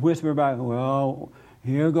talk and whisper about, well,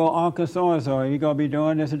 here go Uncle so-and-so. You're going to be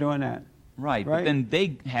doing this and doing that. Right. But then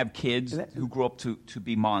they have kids who grow up to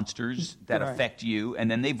be monsters that affect you,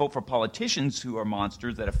 and then they vote for politicians who are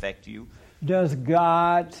monsters that affect you. Does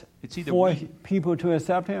God force people to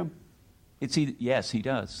accept him? Yes, he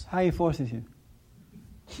does. How he forces you?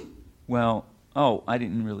 Well, I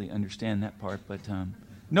didn't really understand that part, but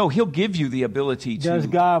no, he'll give you the ability to... Does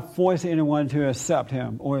God force anyone to accept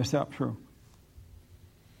him or accept truth?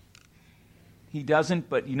 He doesn't,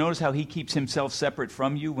 but you notice how he keeps himself separate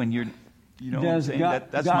from you when you're, you know what I'm saying?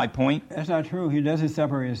 That's my point. That's not true. He doesn't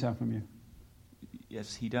separate himself from you.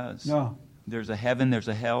 Yes, he does. No. There's a heaven, there's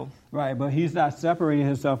a hell. Right, but he's not separating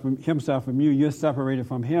himself from you. You're separated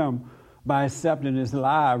from him by accepting his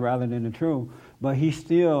lie rather than the truth. But he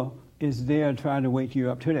still is there trying to wake you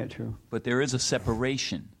up to that truth. But there is a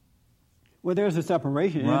separation. Well, there's a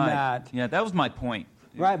separation in that. Yeah, that was my point.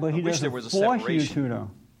 Right, but he doesn't force you to,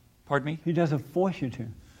 though. Pardon me? He doesn't force you to.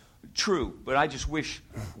 True, but I just wish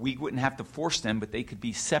we wouldn't have to force them, but they could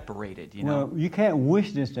be separated, you know? Well, you can't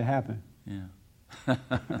wish this to happen. Yeah.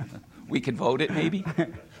 We could vote it, maybe?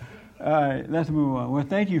 All right, let's move on. Well,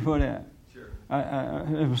 thank you for that. Sure.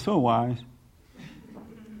 It was so wise.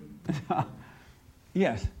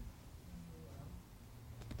 Yes.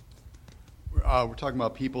 We're talking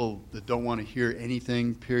about people that don't want to hear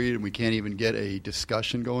anything, period, and we can't even get a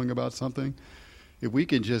discussion going about something. If we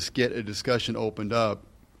can just get a discussion opened up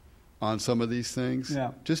on some of these things,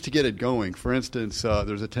 just to get it going. For instance,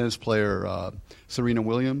 there's a tennis player, Serena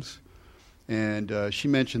Williams, and she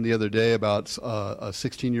mentioned the other day about a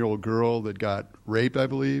 16-year-old girl that got raped, I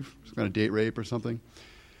believe. She was going to date rape or something.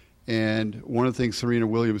 And one of the things Serena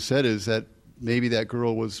Williams said is that maybe that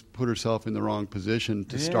girl was put herself in the wrong position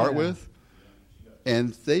to start with.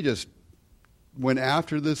 And they just went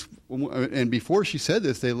after this. And before she said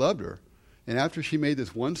this, they loved her. And after she made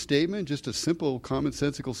this one statement, just a simple,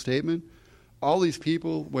 commonsensical statement, all these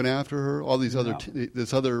people went after her. All these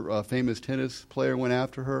this other famous tennis player went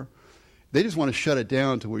after her. They just want to shut it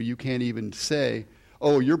down to where you can't even say,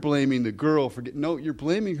 "Oh, you're blaming the girl for." No, you're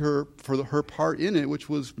blaming her for her part in it, which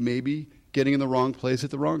was maybe getting in the wrong place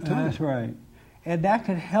at the wrong time. That's right. And that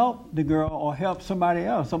could help the girl or help somebody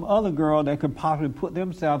else, some other girl that could possibly put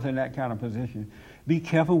themselves in that kind of position. Be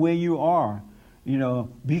careful where you are. You know,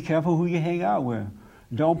 be careful who you hang out with.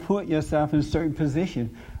 Don't put yourself in a certain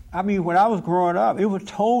position. I mean, when I was growing up, it was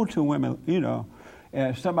told to women, you know,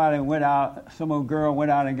 if somebody went out, some girl went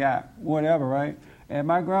out and got whatever, right? And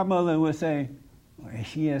my grandmother would say, if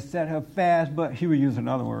she had set her fast butt, she would use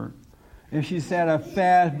another word. If she set her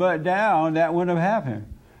fast butt down, that wouldn't have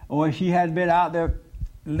happened. Or if she had been out there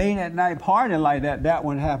late at night partying like that, that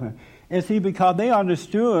wouldn't happen. And see, because they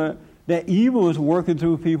understood that evil is working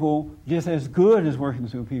through people just as good as working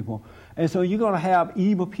through people. And so you're going to have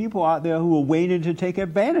evil people out there who are waiting to take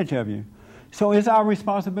advantage of you. So it's our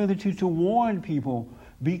responsibility to warn people,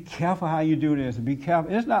 be careful how you do this. Be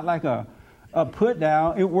careful. It's not like a put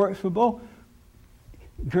down. It works for both.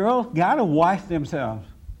 Girls got to watch themselves.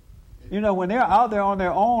 When they're out there on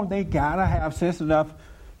their own, they got to have sense enough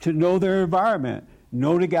to know their environment,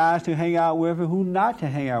 know the guys to hang out with and who not to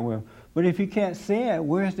hang out with. But if you can't say it,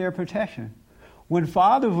 where's their protection? When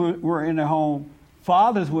fathers were in the home,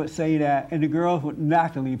 fathers would say that, and the girls would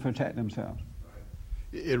naturally protect themselves.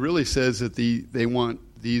 It really says that they want,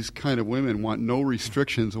 these kind of women want no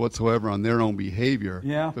restrictions whatsoever on their own behavior,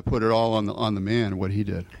 but put it all on the man, what he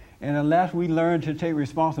did. And unless we learn to take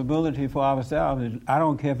responsibility for ourselves, I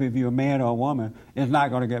don't care if you're a man or a woman, it's not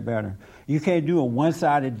going to get better. You can't do a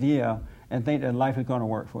one-sided deal and think that life is going to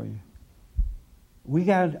work for you.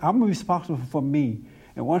 I'm responsible for me.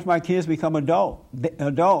 And once my kids become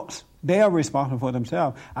adults, they are responsible for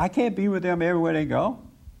themselves. I can't be with them everywhere they go.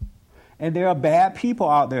 And there are bad people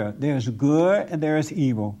out there. There's good and there's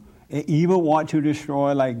evil. And evil want to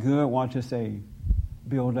destroy like good want to save,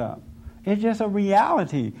 build up. It's just a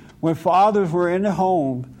reality. When fathers were in the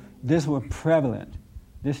home, this was prevalent.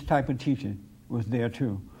 This type of teaching was there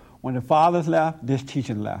too. When the fathers left, this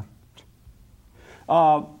teaching left.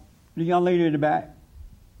 The young lady in the back.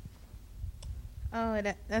 Oh,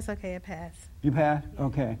 that's okay. I pass. You pass?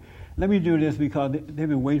 Okay. Let me do this because they've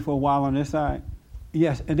been waiting for a while on this side.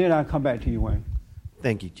 Yes, and then I'll come back to you, Wayne.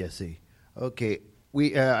 Thank you, Jesse. Okay,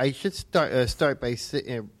 I should start by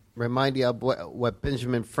reminding of what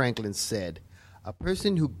Benjamin Franklin said. A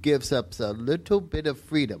person who gives up a little bit of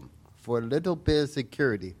freedom for a little bit of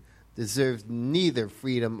security deserves neither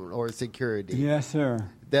freedom or security. Yes, sir.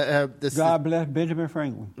 God bless Benjamin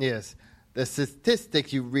Franklin. Yes. The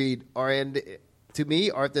statistics you read to me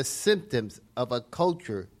are the symptoms of a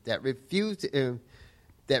culture that refused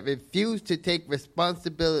to take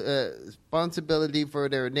responsibility for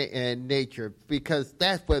their nature, because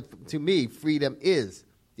that's what, to me, freedom is.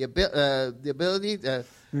 The ability to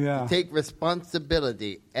take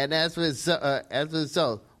responsibility. And as a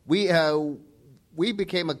result, we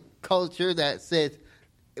became a culture that says,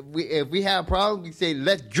 if we have a problem, we say,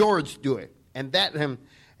 let George do it. And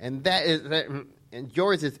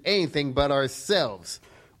George is anything but ourselves.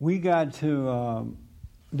 We got to...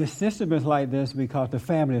 the system is like this because the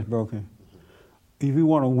family is broken. If you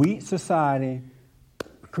want a weak society,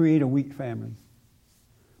 create a weak family.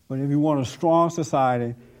 But if you want a strong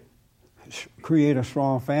society, create a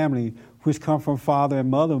strong family, which come from father and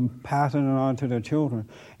mother passing it on to their children.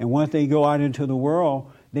 And once they go out into the world,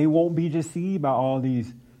 they won't be deceived by all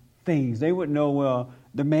these things. They would know, well,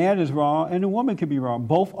 the man is wrong and the woman can be wrong.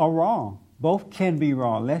 Both are wrong. Both can be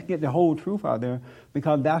wrong. Let's get the whole truth out there,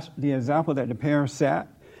 because that's the example that the parents set.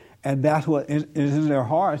 And that's what is in their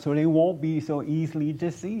heart, so they won't be so easily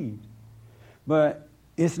deceived. But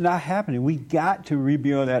it's not happening. We got to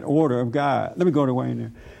rebuild that order of God. Let me go to Wayne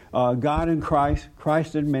there. God in Christ,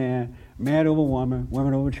 Christ in man, man over woman,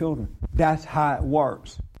 women over children. That's how it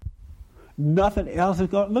works. Nothing else is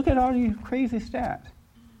going. Look at all these crazy stats.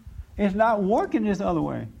 It's not working this other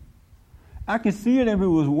way. I can see it if it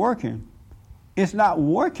was working. It's not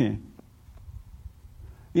working.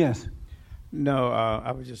 Yes. No,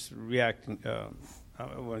 I was just reacting. I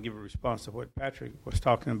want to give a response to what Patrick was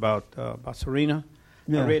talking about Serena.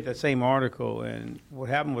 Yeah. I read that same article, and what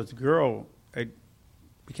happened was the girl had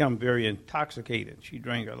become very intoxicated. She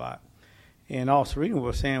drank a lot. And all Serena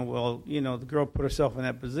was saying, well, the girl put herself in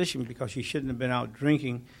that position because she shouldn't have been out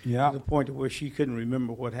drinking to the point to where she couldn't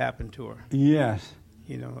remember what happened to her. Yes.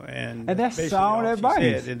 And that's basically sound all she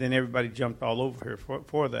advice. said, and then everybody jumped all over her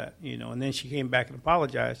for that, and then she came back and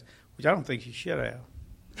apologized, which I don't think she should have.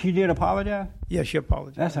 She did apologize? Yeah, she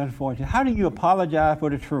apologized. That's unfortunate. How do you apologize for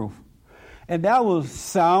the truth? And that was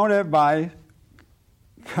sound advice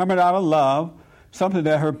coming out of love, something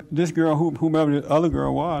that this girl, whomever the other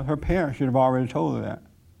girl was, her parents should have already told her that.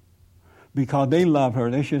 Because they love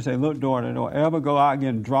her. They should say, look, daughter, don't ever go out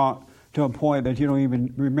getting drunk to a point that you don't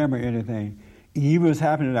even remember anything. Evil is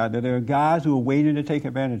happening out there. There are guys who are waiting to take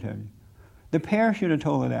advantage of you. The parents should have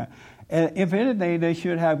told her that. And if anything, they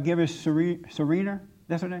should have given Serena,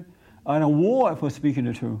 that's her name, an award for speaking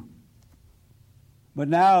the truth. But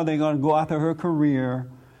now they're going to go after her career.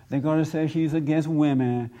 They're going to say she's against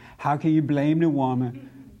women. How can you blame the woman?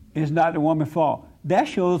 It's not the woman's fault. That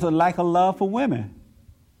shows a lack of love for women.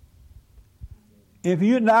 If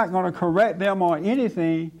you're not going to correct them on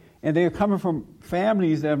anything, and they're coming from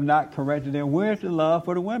families that have not corrected them, where's the love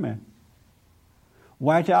for the women?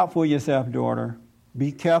 Watch out for yourself, daughter.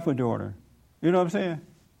 Be careful, daughter. You know what I'm saying?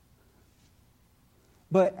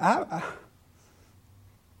 But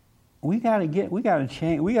we got to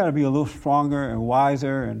change. We got to be a little stronger and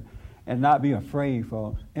wiser and not be afraid,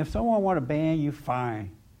 folks. If someone want to ban you,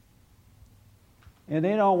 fine. If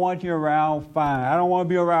they don't want you around, fine. I don't want to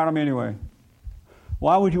be around them anyway.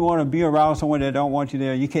 Why would you want to be around someone that don't want you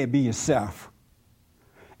there? You can't be yourself.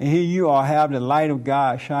 And here you are, have the light of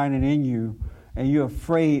God shining in you, and you're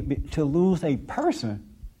afraid to lose a person.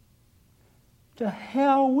 To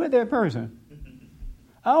hell with that person.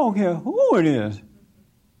 I don't care who it is.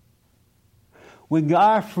 When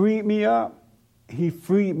God freed me up, he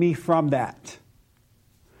freed me from that.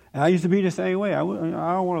 And I used to be the same way. I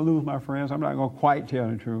don't want to lose my friends. I'm not going to quite tell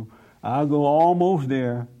the truth. I'll go almost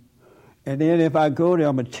there. And then if I go there,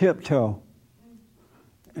 I'm going to tiptoe.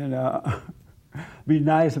 And be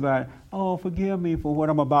nice about it. Oh, forgive me for what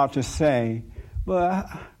I'm about to say. But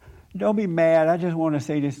don't be mad. I just want to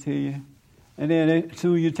say this to you. And then as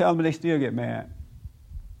soon as you tell them, they still get mad.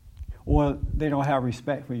 Or they don't have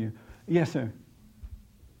respect for you. Yes, sir.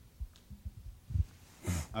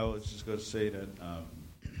 I was just going to say that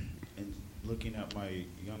in looking at my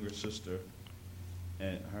younger sister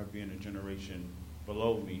and her being a generation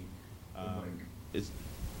below me, it's...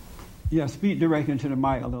 Yeah, speak directly into the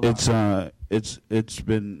mic a little. It's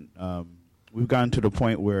been we've gotten to the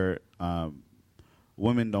point where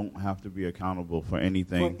women don't have to be accountable for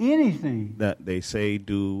anything. For anything that they say,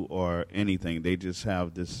 do, or anything. They just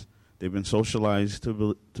have this. They've been socialized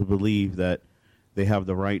to believe that they have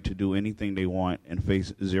the right to do anything they want and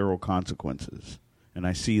face zero consequences. And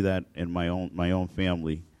I see that in my own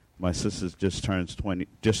family. My sister just turned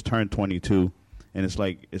 22, and it's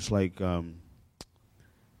like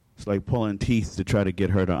pulling teeth to try to get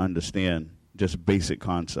her to understand just basic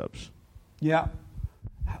concepts. Yeah.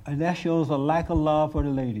 And that shows a lack of love for the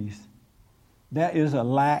ladies. That is a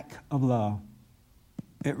lack of love.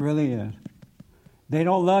 It really is. They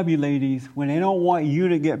don't love you, ladies. When they don't want you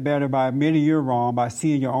to get better by admitting you're wrong, by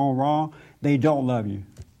seeing your own wrong, they don't love you.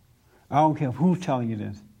 I don't care who's telling you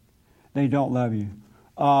this. They don't love you.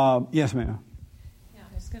 Yes, ma'am. Yeah,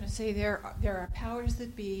 I was going to say there are powers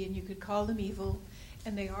that be, and you could call them evil,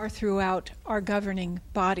 and they are throughout our governing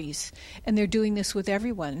bodies. And they're doing this with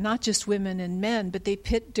everyone, not just women and men, but they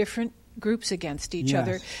pit different groups against each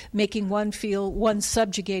other, making one feel one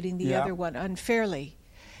subjugating the other one unfairly.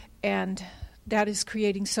 And that is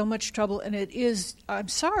creating so much trouble, and it is, I'm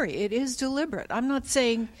sorry, it is deliberate. I'm not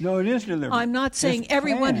saying... No, it is deliberate. I'm not saying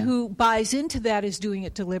everyone who buys into that is doing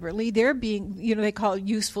it deliberately. They're being, they call it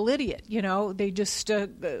useful idiot. They just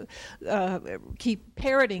keep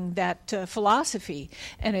parroting that philosophy,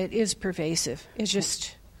 and it is pervasive. It's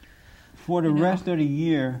just... For the rest of the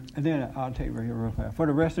year, and then I'll take it right here real fast. For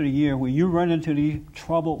the rest of the year, when you run into these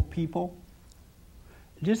troubled people,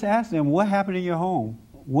 just ask them, what happened in your home?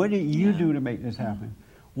 What did you do to make this happen?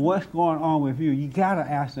 What's going on with you? You got to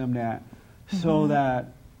ask them that so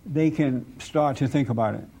that they can start to think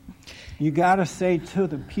about it. You got to say to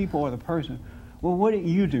the people or the person, well, what did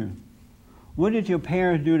you do? What did your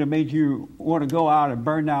parents do to make you want to go out and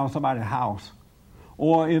burn down somebody's house?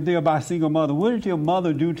 Or if they're by single mother, what did your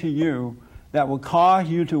mother do to you that would cause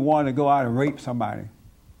you to want to go out and rape somebody?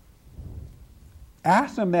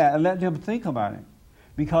 Ask them that and let them think about it.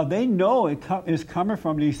 Because they know it's coming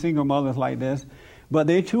from these single mothers like this, but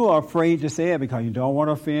they too are afraid to say it because you don't want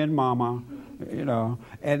to offend mama,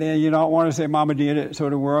 and then you don't want to say mama did it so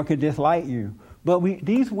the world could dislike you. But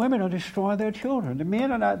these women are destroying their children. The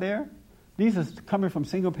men are not there. These are coming from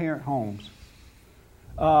single parent homes.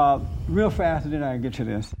 Real fast, and then I can get to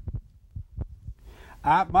this.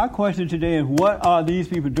 My question today is, what are these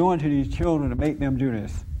people doing to these children to make them do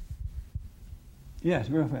this?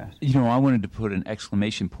 Yes, real fast. I wanted to put an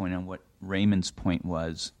exclamation point on what Raymond's point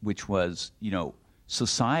was, which was,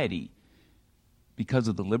 society, because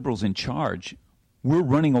of the liberals in charge, we're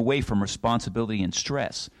running away from responsibility and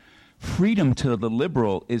stress. Freedom to the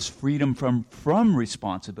liberal is freedom from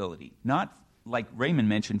responsibility, not, like Raymond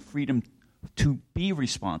mentioned, freedom to be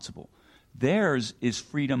responsible. Theirs is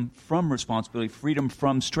freedom from responsibility, freedom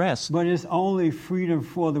from stress. But it's only freedom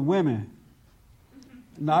for the women,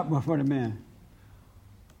 not for the men.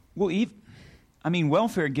 Well,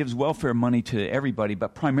 welfare gives welfare money to everybody,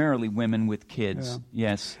 but primarily women with kids. Yeah.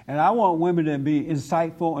 Yes. And I want women to be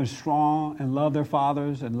insightful and strong and love their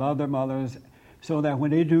fathers and love their mothers so that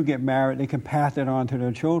when they do get married, they can pass it on to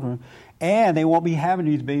their children. And they won't be having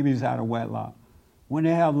these babies out of wedlock. When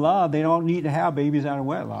they have love, they don't need to have babies out of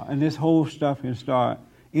wedlock. And this whole stuff can start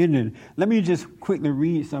ending. Let me just quickly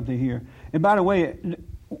read something here. And by the way,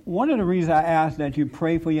 one of the reasons I asked that you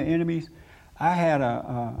pray for your enemies, I had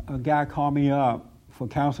a guy call me up for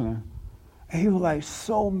counseling, and he was like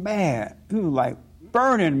so mad. He was like,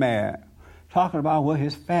 burning mad, talking about what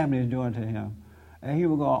his family is doing to him. And he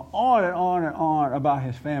would go on and on and on about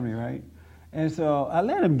his family, right? And so I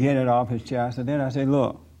let him get it off his chest, and then I said,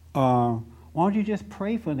 look, why don't you just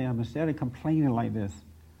pray for them instead of complaining like this?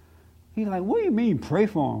 He's like, what do you mean pray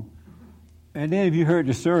for them? And then if you heard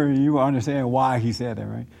the story, you will understand why he said that,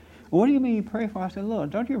 right? What do you mean pray for? I said, look,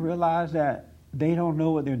 don't you realize that they don't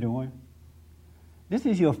know what they're doing? This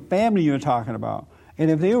is your family you're talking about.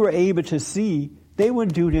 And if they were able to see, they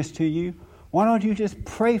wouldn't do this to you. Why don't you just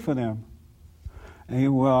pray for them? And he,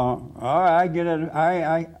 well, all right, I get it.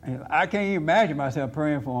 I can't even imagine myself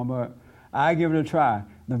praying for him, but I give it a try.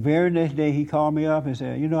 The very next day he called me up and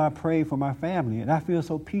said, you know, I prayed for my family, and I feel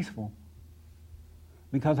so peaceful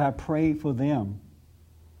because I prayed for them.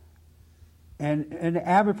 And the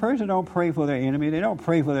average person don't pray for their enemy. They don't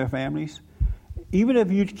pray for their families. Even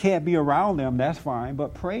if you can't be around them, that's fine,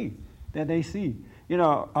 but pray that they see. You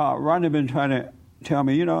know, Rhonda been trying to tell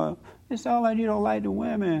me, you know, it sounds like you don't like the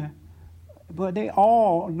women. But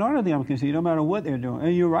none of them can see, no matter what they're doing.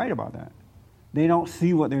 And you're right about that. They don't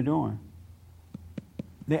see what they're doing.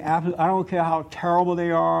 I don't care how terrible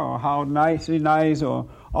they are or how nice or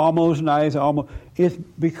almost nice. It's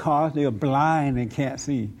because they're blind and can't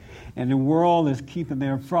see. And the world is keeping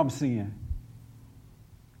them from seeing.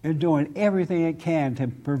 They're doing everything it can to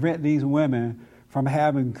prevent these women from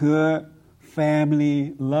having good,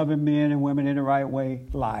 family, loving men and women in the right way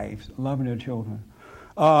lives, loving their children.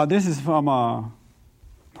 This is from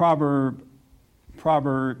Proverbs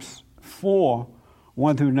 4,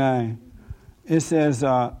 1 through 9. It says,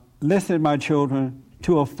 listen, my children,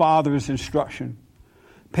 to a father's instruction.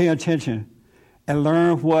 Pay attention and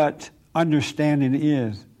learn what understanding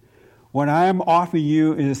is. What I am offering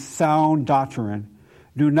you is sound doctrine.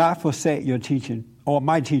 Do not forsake your teaching, or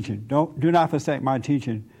my teaching. Do not forsake my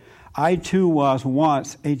teaching. I too was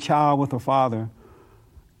once a child with a father.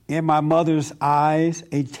 In my mother's eyes,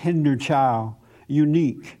 a tender child,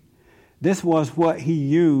 unique. This was what he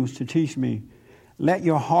used to teach me. Let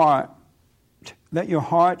your heart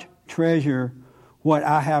treasure what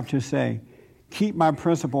I have to say. Keep my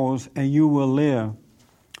principles and you will live.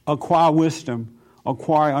 Acquire wisdom,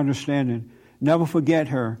 acquire understanding. Never forget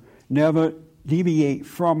her. Never deviate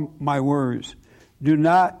from my words. Do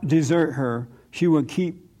not desert her. She will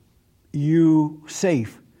keep you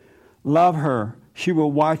safe. Love her. She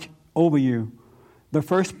will watch over you. The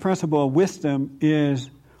first principle of wisdom is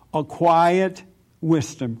acquired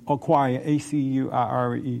wisdom. Acquire,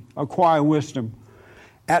 A-C-U-I-R-E. Acquire wisdom.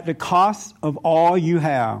 At the cost of all you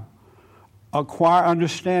have, acquire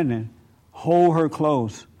understanding. Hold her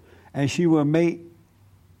close, and she will make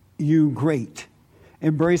you great.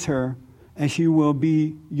 Embrace her, and she will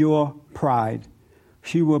be your pride.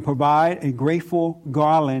 She will provide a grateful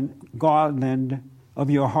garland of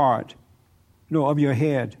your heart. No, of your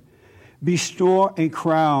head. Bestow a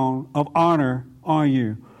crown of honor on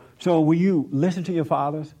you. So will you listen to your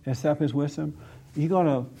fathers, accept his wisdom? You're going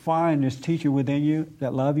to find this teacher within you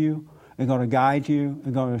that love you, and going to guide you,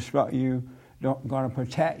 and going to instruct you, going to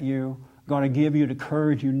protect you, going to give you the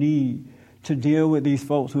courage you need to deal with these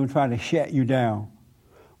folks who are trying to shut you down.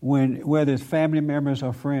 Whether it's family members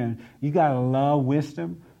or friends, you got to love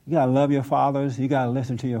wisdom. You got to love your fathers. You got to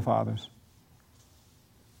listen to your fathers.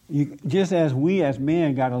 Just as we as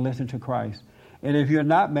men got to listen to Christ. And if you're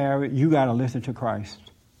not married, you got to listen to Christ.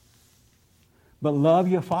 But love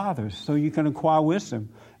your fathers so you can acquire wisdom.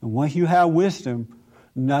 And once you have wisdom,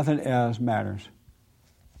 nothing else matters.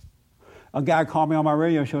 A guy called me on my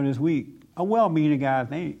radio show this week, a well-meaning guy, I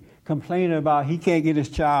think, complaining about he can't get his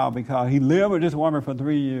child because he lived with this woman for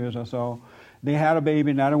 3 years or so. They had a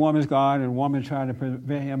baby, now the woman's gone, and the woman's trying to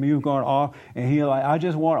prevent him. He was going off, and he like, I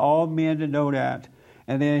just want all men to know that.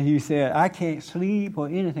 And then he said, I can't sleep or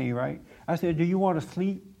anything, right? I said, do you want to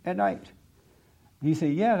sleep at night? He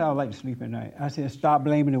said, yes, I would like to sleep at night. I said, stop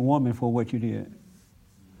blaming the woman for what you did.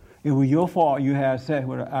 It was your fault you had sex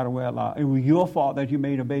with her out of wedlock. It was your fault that you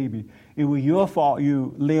made a baby. It was your fault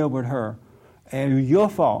you lived with her. And it was your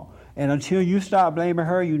fault. And until you stop blaming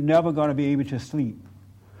her, you're never going to be able to sleep.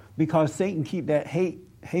 Because Satan keeps that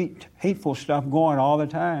hateful stuff going all the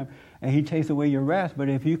time, and he takes away your rest. But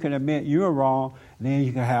if you can admit you're wrong, then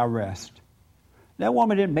you can have rest. That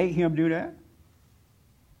woman didn't make him do that.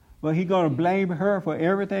 But he's going to blame her for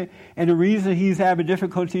everything. And the reason he's having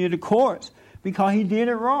difficulty in the courts, because he did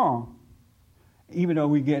it wrong. Even though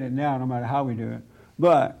we get it now, no matter how we do it.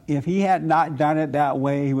 But if he had not done it that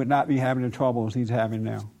way, he would not be having the troubles he's having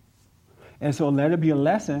now. And so let it be a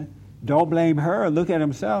lesson. Don't blame her. Look at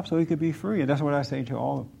himself so he could be free. And that's what I say to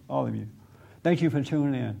all of you. Thank you for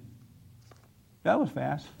tuning in. That was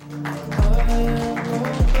fast.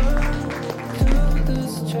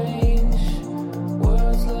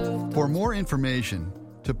 more information,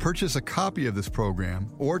 to purchase a copy of this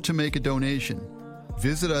program, or to make a donation,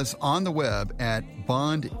 visit us on the web at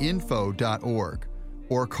bondinfo.org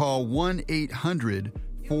or call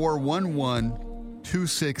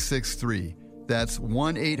 1-800-411-2663. That's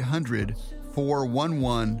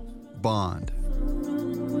 1-800-411-BOND.